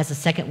Naperville has a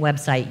second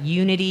website,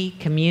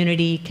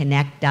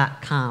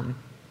 unitycommunityconnect.com.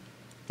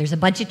 There's a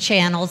bunch of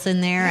channels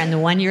in there, and the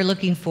one you're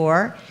looking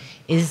for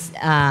is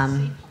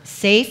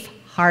Safe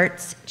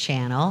Hearts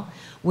channel,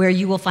 where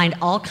you will find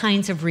all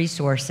kinds of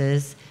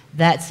resources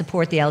that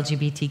support the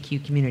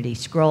LGBTQ community.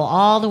 Scroll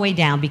all the way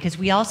down, because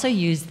we also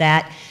use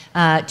that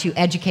to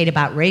educate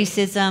about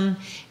racism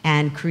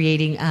and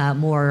creating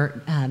more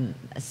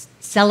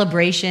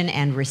celebration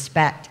and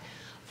respect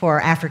for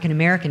our African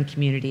American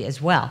community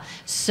as well.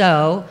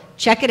 So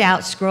check it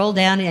out, scroll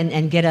down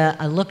and get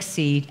a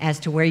look-see as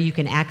to where you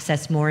can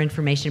access more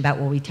information about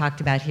what we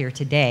talked about here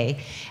today.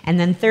 And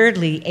then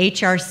thirdly,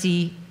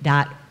 hrc.org.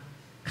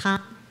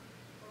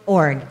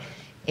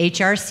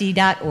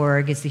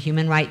 hrc.org is the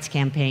Human Rights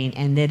Campaign,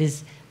 and it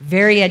is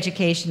very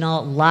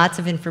educational, lots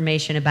of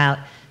information about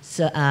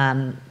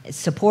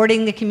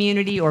supporting the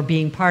community or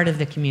being part of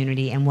the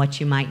community and what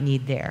you might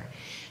need there.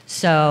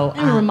 So,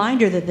 and a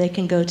reminder that they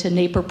can go to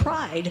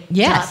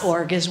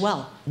naperpride.org as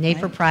well.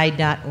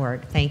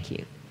 Naperpride.org, thank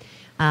you.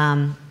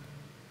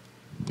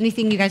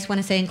 Anything you guys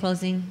want to say in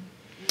closing?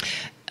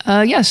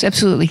 Yes,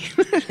 absolutely.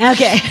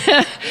 Okay.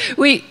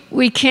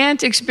 We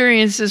can't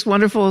experience this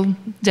wonderful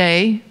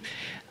day.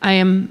 I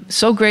am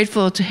so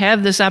grateful to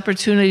have this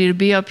opportunity to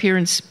be up here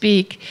and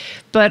speak.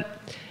 But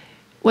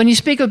when you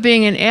speak of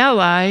being an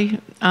ally,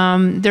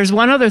 there's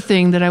one other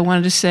thing that I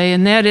wanted to say,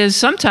 and that is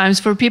sometimes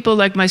for people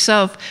like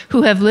myself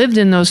who have lived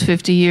in those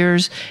 50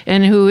 years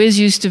and who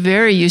is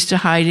very used to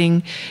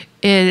hiding,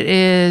 it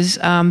is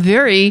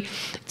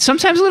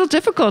sometimes a little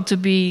difficult to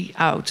be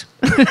out.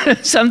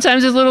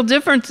 Sometimes it's a little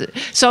different.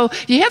 So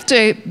you have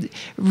to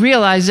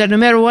realize that no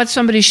matter what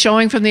somebody's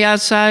showing from the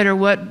outside or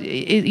what,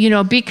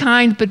 be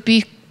kind, but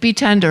be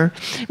tender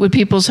with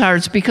people's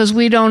hearts, because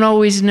we don't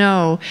always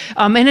know.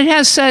 And it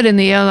has said in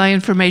the ally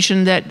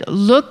information that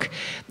look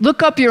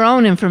up your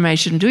own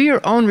information, do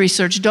your own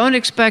research. Don't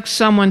expect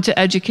someone to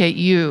educate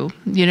you,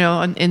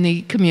 in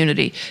the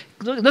community.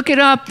 Look it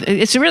up.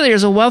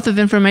 There's a wealth of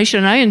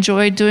information. I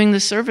enjoyed doing the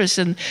service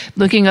and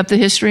looking up the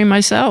history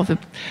myself. It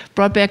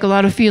brought back a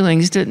lot of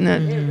feelings, didn't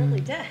it? It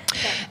really did.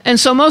 And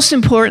so most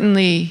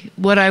importantly,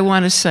 what I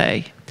want to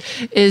say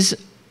is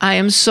I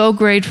am so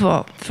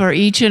grateful for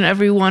each and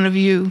every one of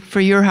you, for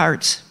your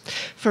hearts,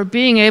 for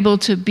being able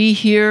to be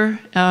here,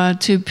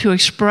 to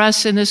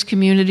express in this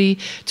community,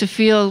 to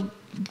feel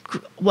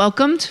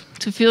welcomed,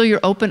 to feel your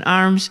open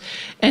arms,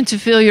 and to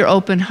feel your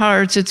open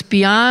hearts. It's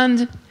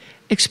beyond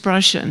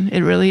expression,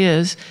 it really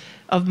is,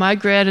 of my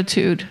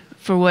gratitude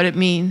for what it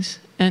means,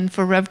 and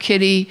for Rev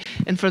Kitty,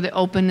 and for the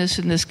openness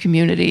in this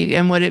community,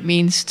 and what it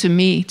means to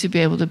me to be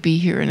able to be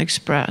here and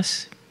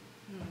express.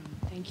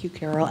 Thank you,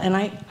 Carol. And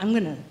I'm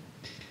going to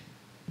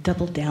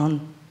double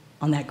down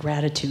on that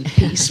gratitude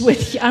piece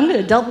with you. I'm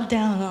going to double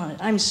down on it.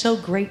 I'm so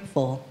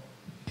grateful.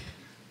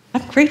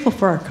 I'm grateful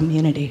for our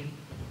community.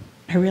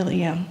 I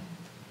really am.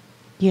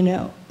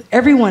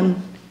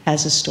 Everyone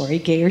has a story,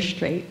 gay or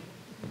straight.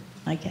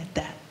 I get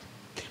that.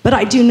 But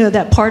I do know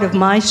that part of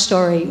my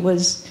story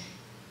was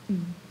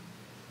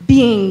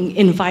being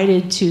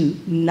invited to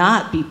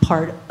not be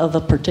part of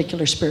a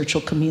particular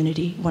spiritual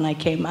community when I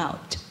came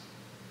out.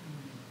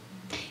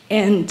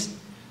 And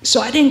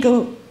so I didn't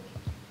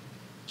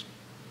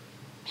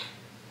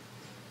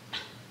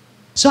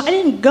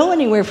go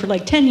anywhere for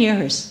like 10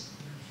 years.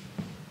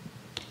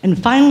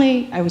 And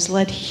finally, I was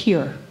led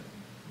here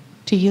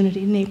to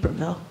Unity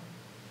Naperville.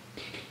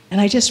 And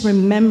I just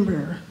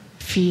remember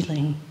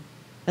feeling,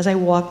 as I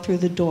walked through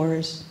the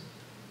doors,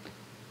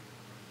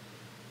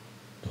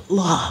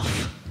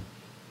 love,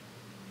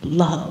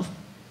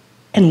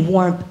 and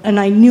warmth. And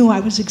I knew I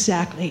was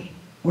exactly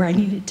where I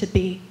needed to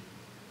be.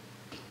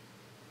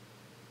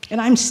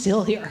 And I'm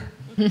still here.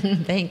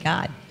 Thank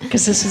God.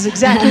 Because this is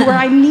exactly where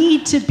I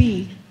need to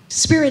be.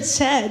 Spirit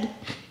said,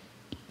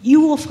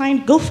 go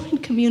find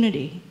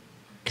community,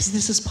 because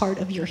this is part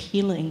of your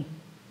healing.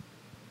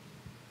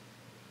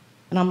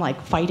 And I'm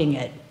like fighting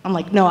it. I'm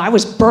like, no, I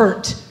was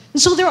burnt.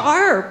 And so there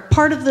are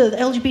part of the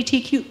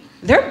LGBTQ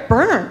They're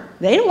burned.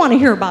 They don't want to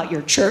hear about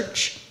your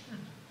church.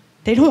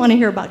 They don't want to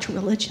hear about your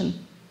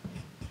religion.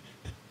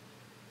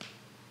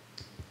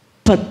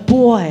 But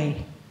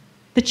boy,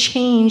 the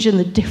change and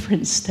the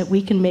difference that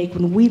we can make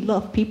when we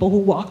love people who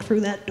walk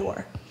through that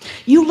door.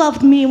 You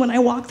loved me when I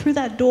walked through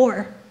that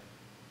door.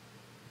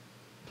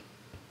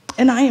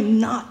 And I am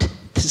not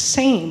the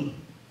same.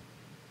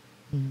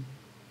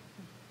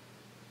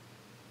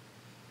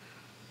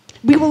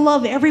 We will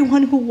love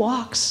everyone who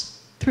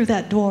walks through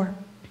that door,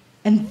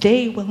 and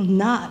they will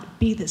not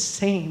be the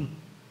same.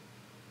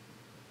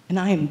 And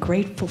I am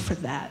grateful for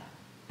that.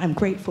 I'm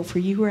grateful for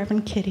you,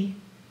 Reverend Kitty.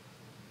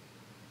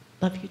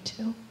 Love you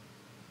too.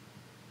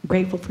 I'm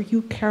grateful for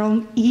you,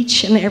 Carol,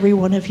 each and every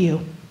one of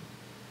you,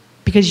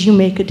 because you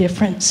make a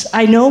difference.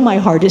 I know my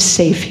heart is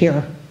safe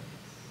here.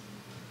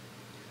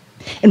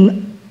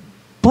 And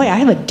boy, I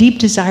have a deep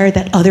desire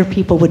that other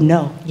people would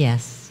know.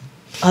 Yes.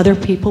 Other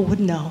people would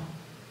know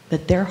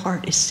that their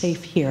heart is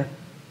safe here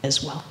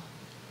as well.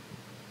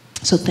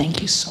 So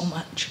thank you so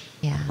much.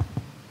 Yeah.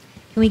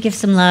 Can we give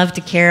some love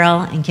to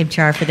Carol and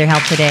Kim-Char for their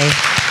help today?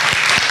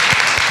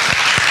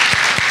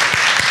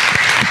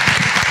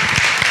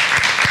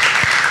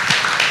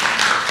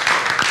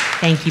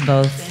 Thank you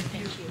both.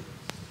 Thank you.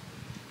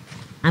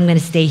 I'm going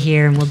to stay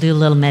here and we'll do a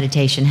little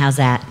meditation. How's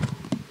that?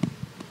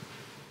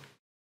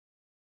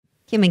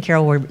 Kim and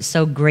Carol were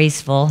so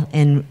graceful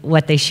in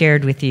what they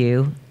shared with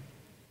you.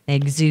 They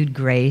exude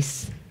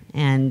grace,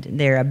 and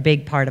they're a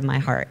big part of my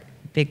heart,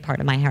 big part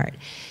of my heart.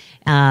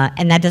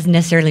 And that doesn't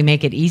necessarily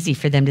make it easy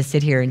for them to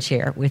sit here and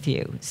share with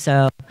you.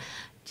 So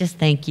just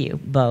thank you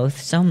both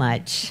so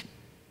much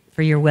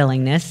for your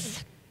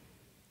willingness.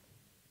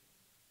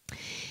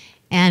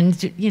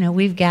 And, you know,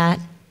 we've got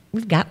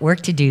work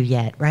to do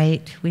yet,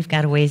 right? We've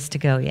got a ways to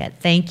go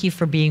yet. Thank you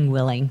for being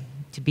willing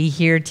to be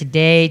here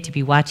today, to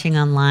be watching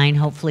online.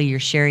 Hopefully you're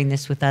sharing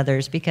this with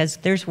others because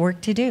there's work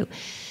to do.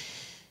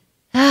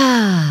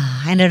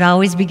 And it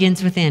always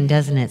begins within,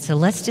 doesn't it? So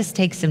let's just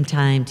take some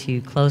time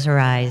to close our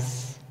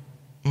eyes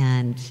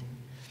and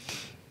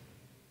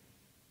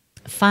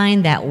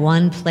find that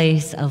one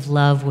place of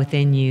love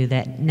within you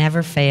that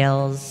never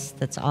fails,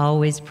 that's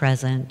always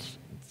present.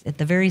 It's at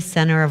the very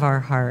center of our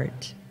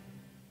heart.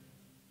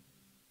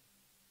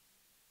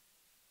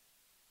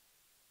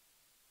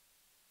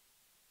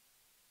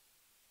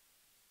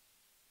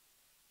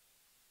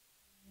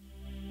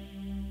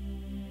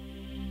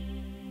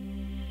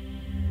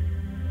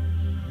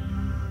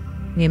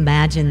 We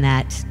imagine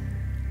that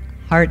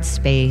heart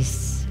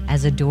space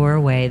as a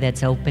doorway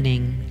that's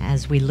opening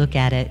as we look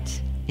at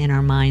it in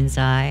our mind's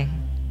eye.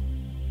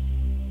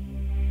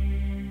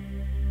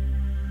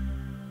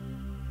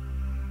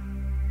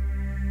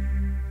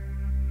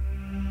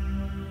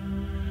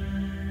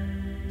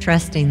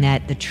 Trusting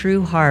that the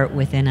true heart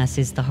within us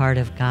is the heart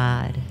of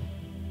God.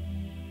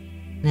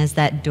 And as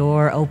that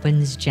door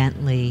opens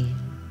gently,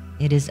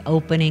 it is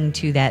opening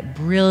to that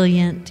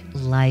brilliant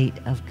light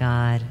of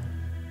God.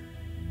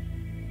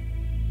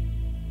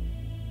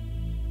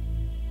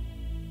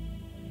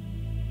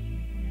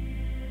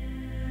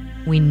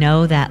 We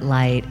know that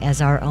light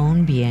as our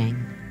own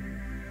being,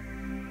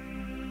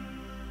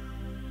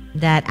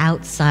 that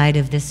outside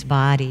of this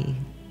body,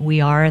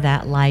 we are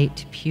that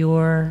light,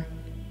 pure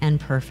and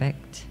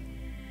perfect.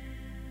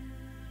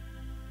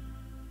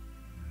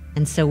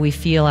 And so we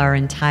feel our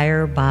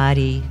entire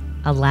body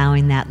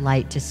allowing that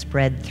light to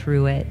spread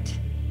through it,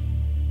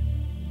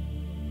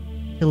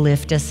 to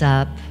lift us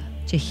up,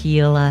 to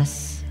heal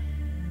us,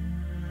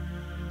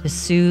 to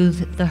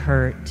soothe the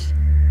hurt.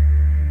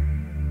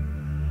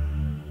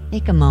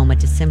 Take a moment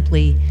to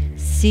simply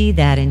see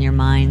that in your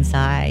mind's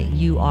eye.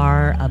 You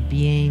are a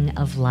being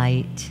of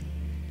light,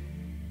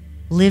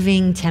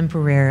 living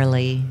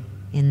temporarily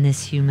in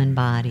this human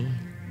body.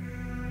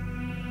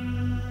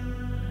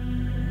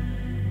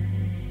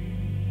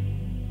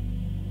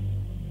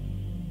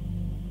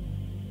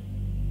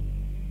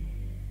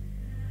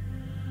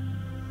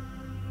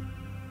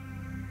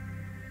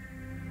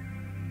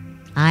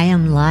 I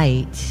am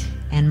light,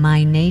 and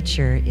my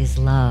nature is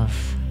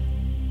love.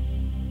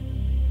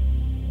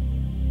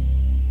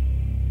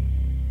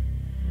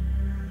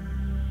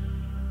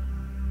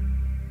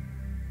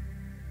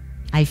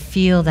 I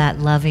feel that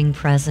loving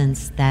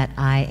presence that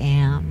I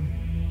am.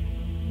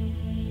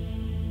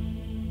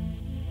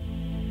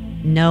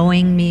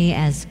 Knowing me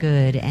as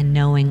good and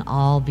knowing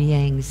all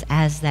beings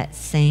as that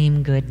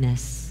same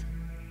goodness.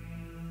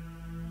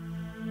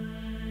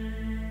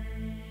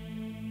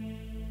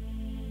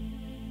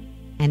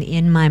 And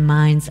in my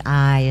mind's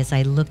eye, as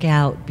I look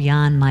out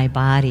beyond my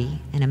body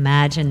and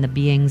imagine the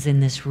beings in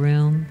this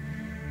room,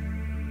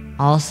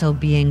 also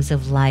beings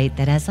of light,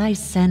 that as I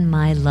send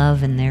my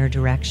love in their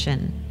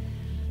direction,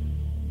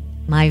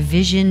 my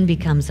vision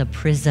becomes a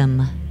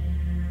prism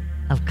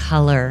of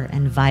color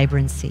and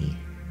vibrancy.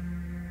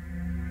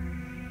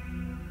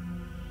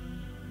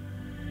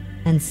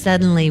 And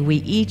suddenly we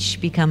each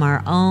become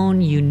our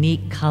own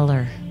unique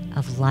color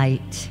of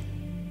light.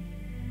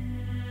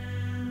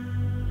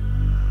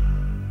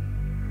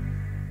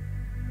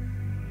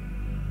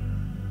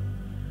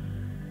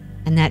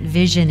 And that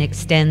vision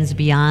extends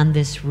beyond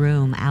this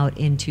room out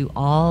into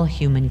all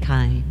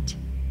humankind.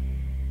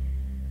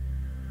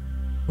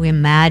 We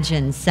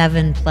imagine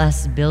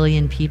 7+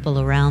 billion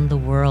people around the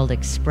world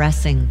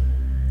expressing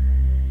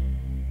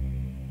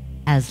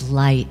as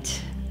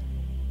light,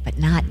 but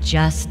not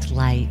just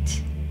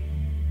light,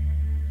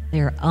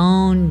 their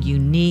own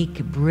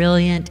unique,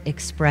 brilliant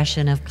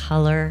expression of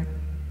color,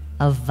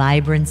 of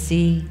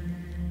vibrancy,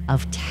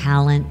 of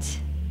talent,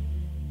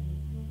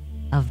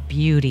 of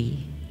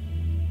beauty.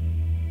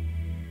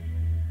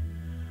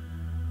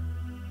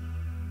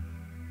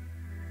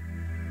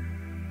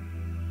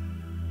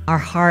 Our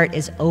heart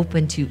is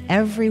open to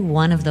every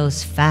one of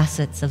those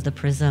facets of the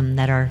prism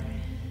that are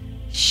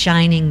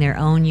shining their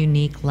own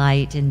unique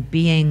light and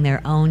being their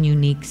own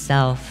unique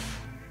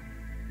self.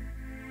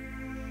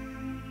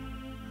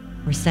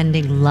 We're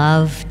sending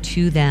love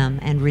to them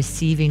and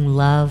receiving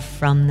love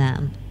from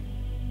them.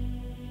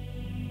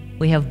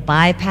 We have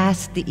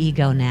bypassed the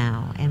ego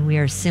now, and we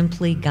are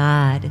simply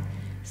God,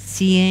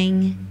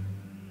 seeing,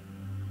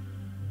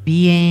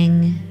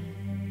 being,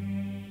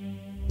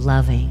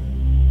 loving.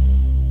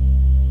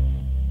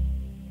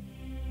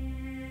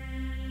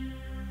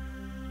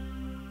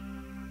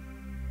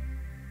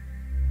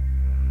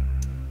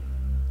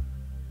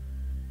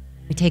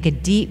 We take a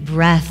deep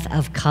breath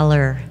of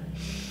color.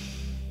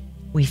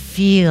 We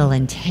feel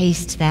and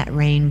taste that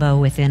rainbow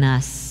within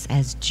us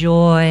as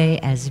joy,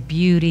 as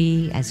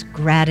beauty, as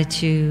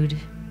gratitude.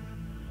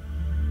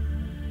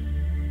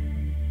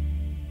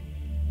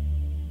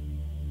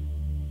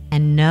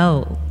 And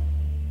know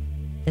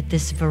that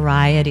this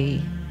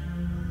variety,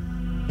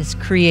 this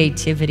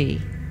creativity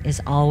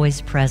is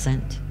always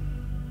present.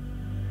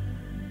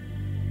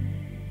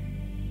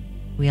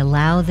 We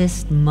allow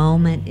this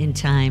moment in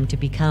time to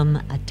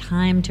become a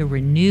time to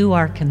renew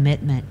our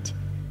commitment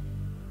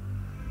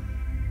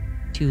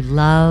to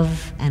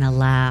love and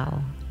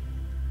allow.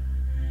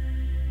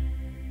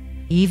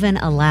 Even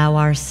allow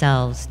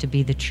ourselves to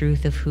be the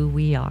truth of who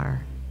we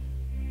are,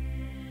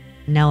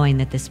 knowing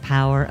that this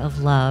power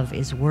of love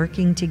is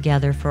working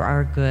together for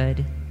our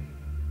good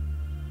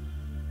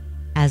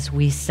as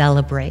we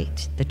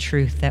celebrate the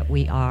truth that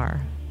we are.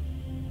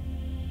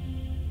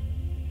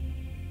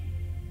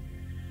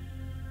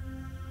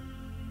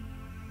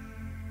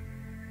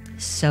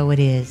 So it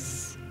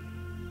is,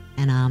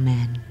 and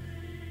amen.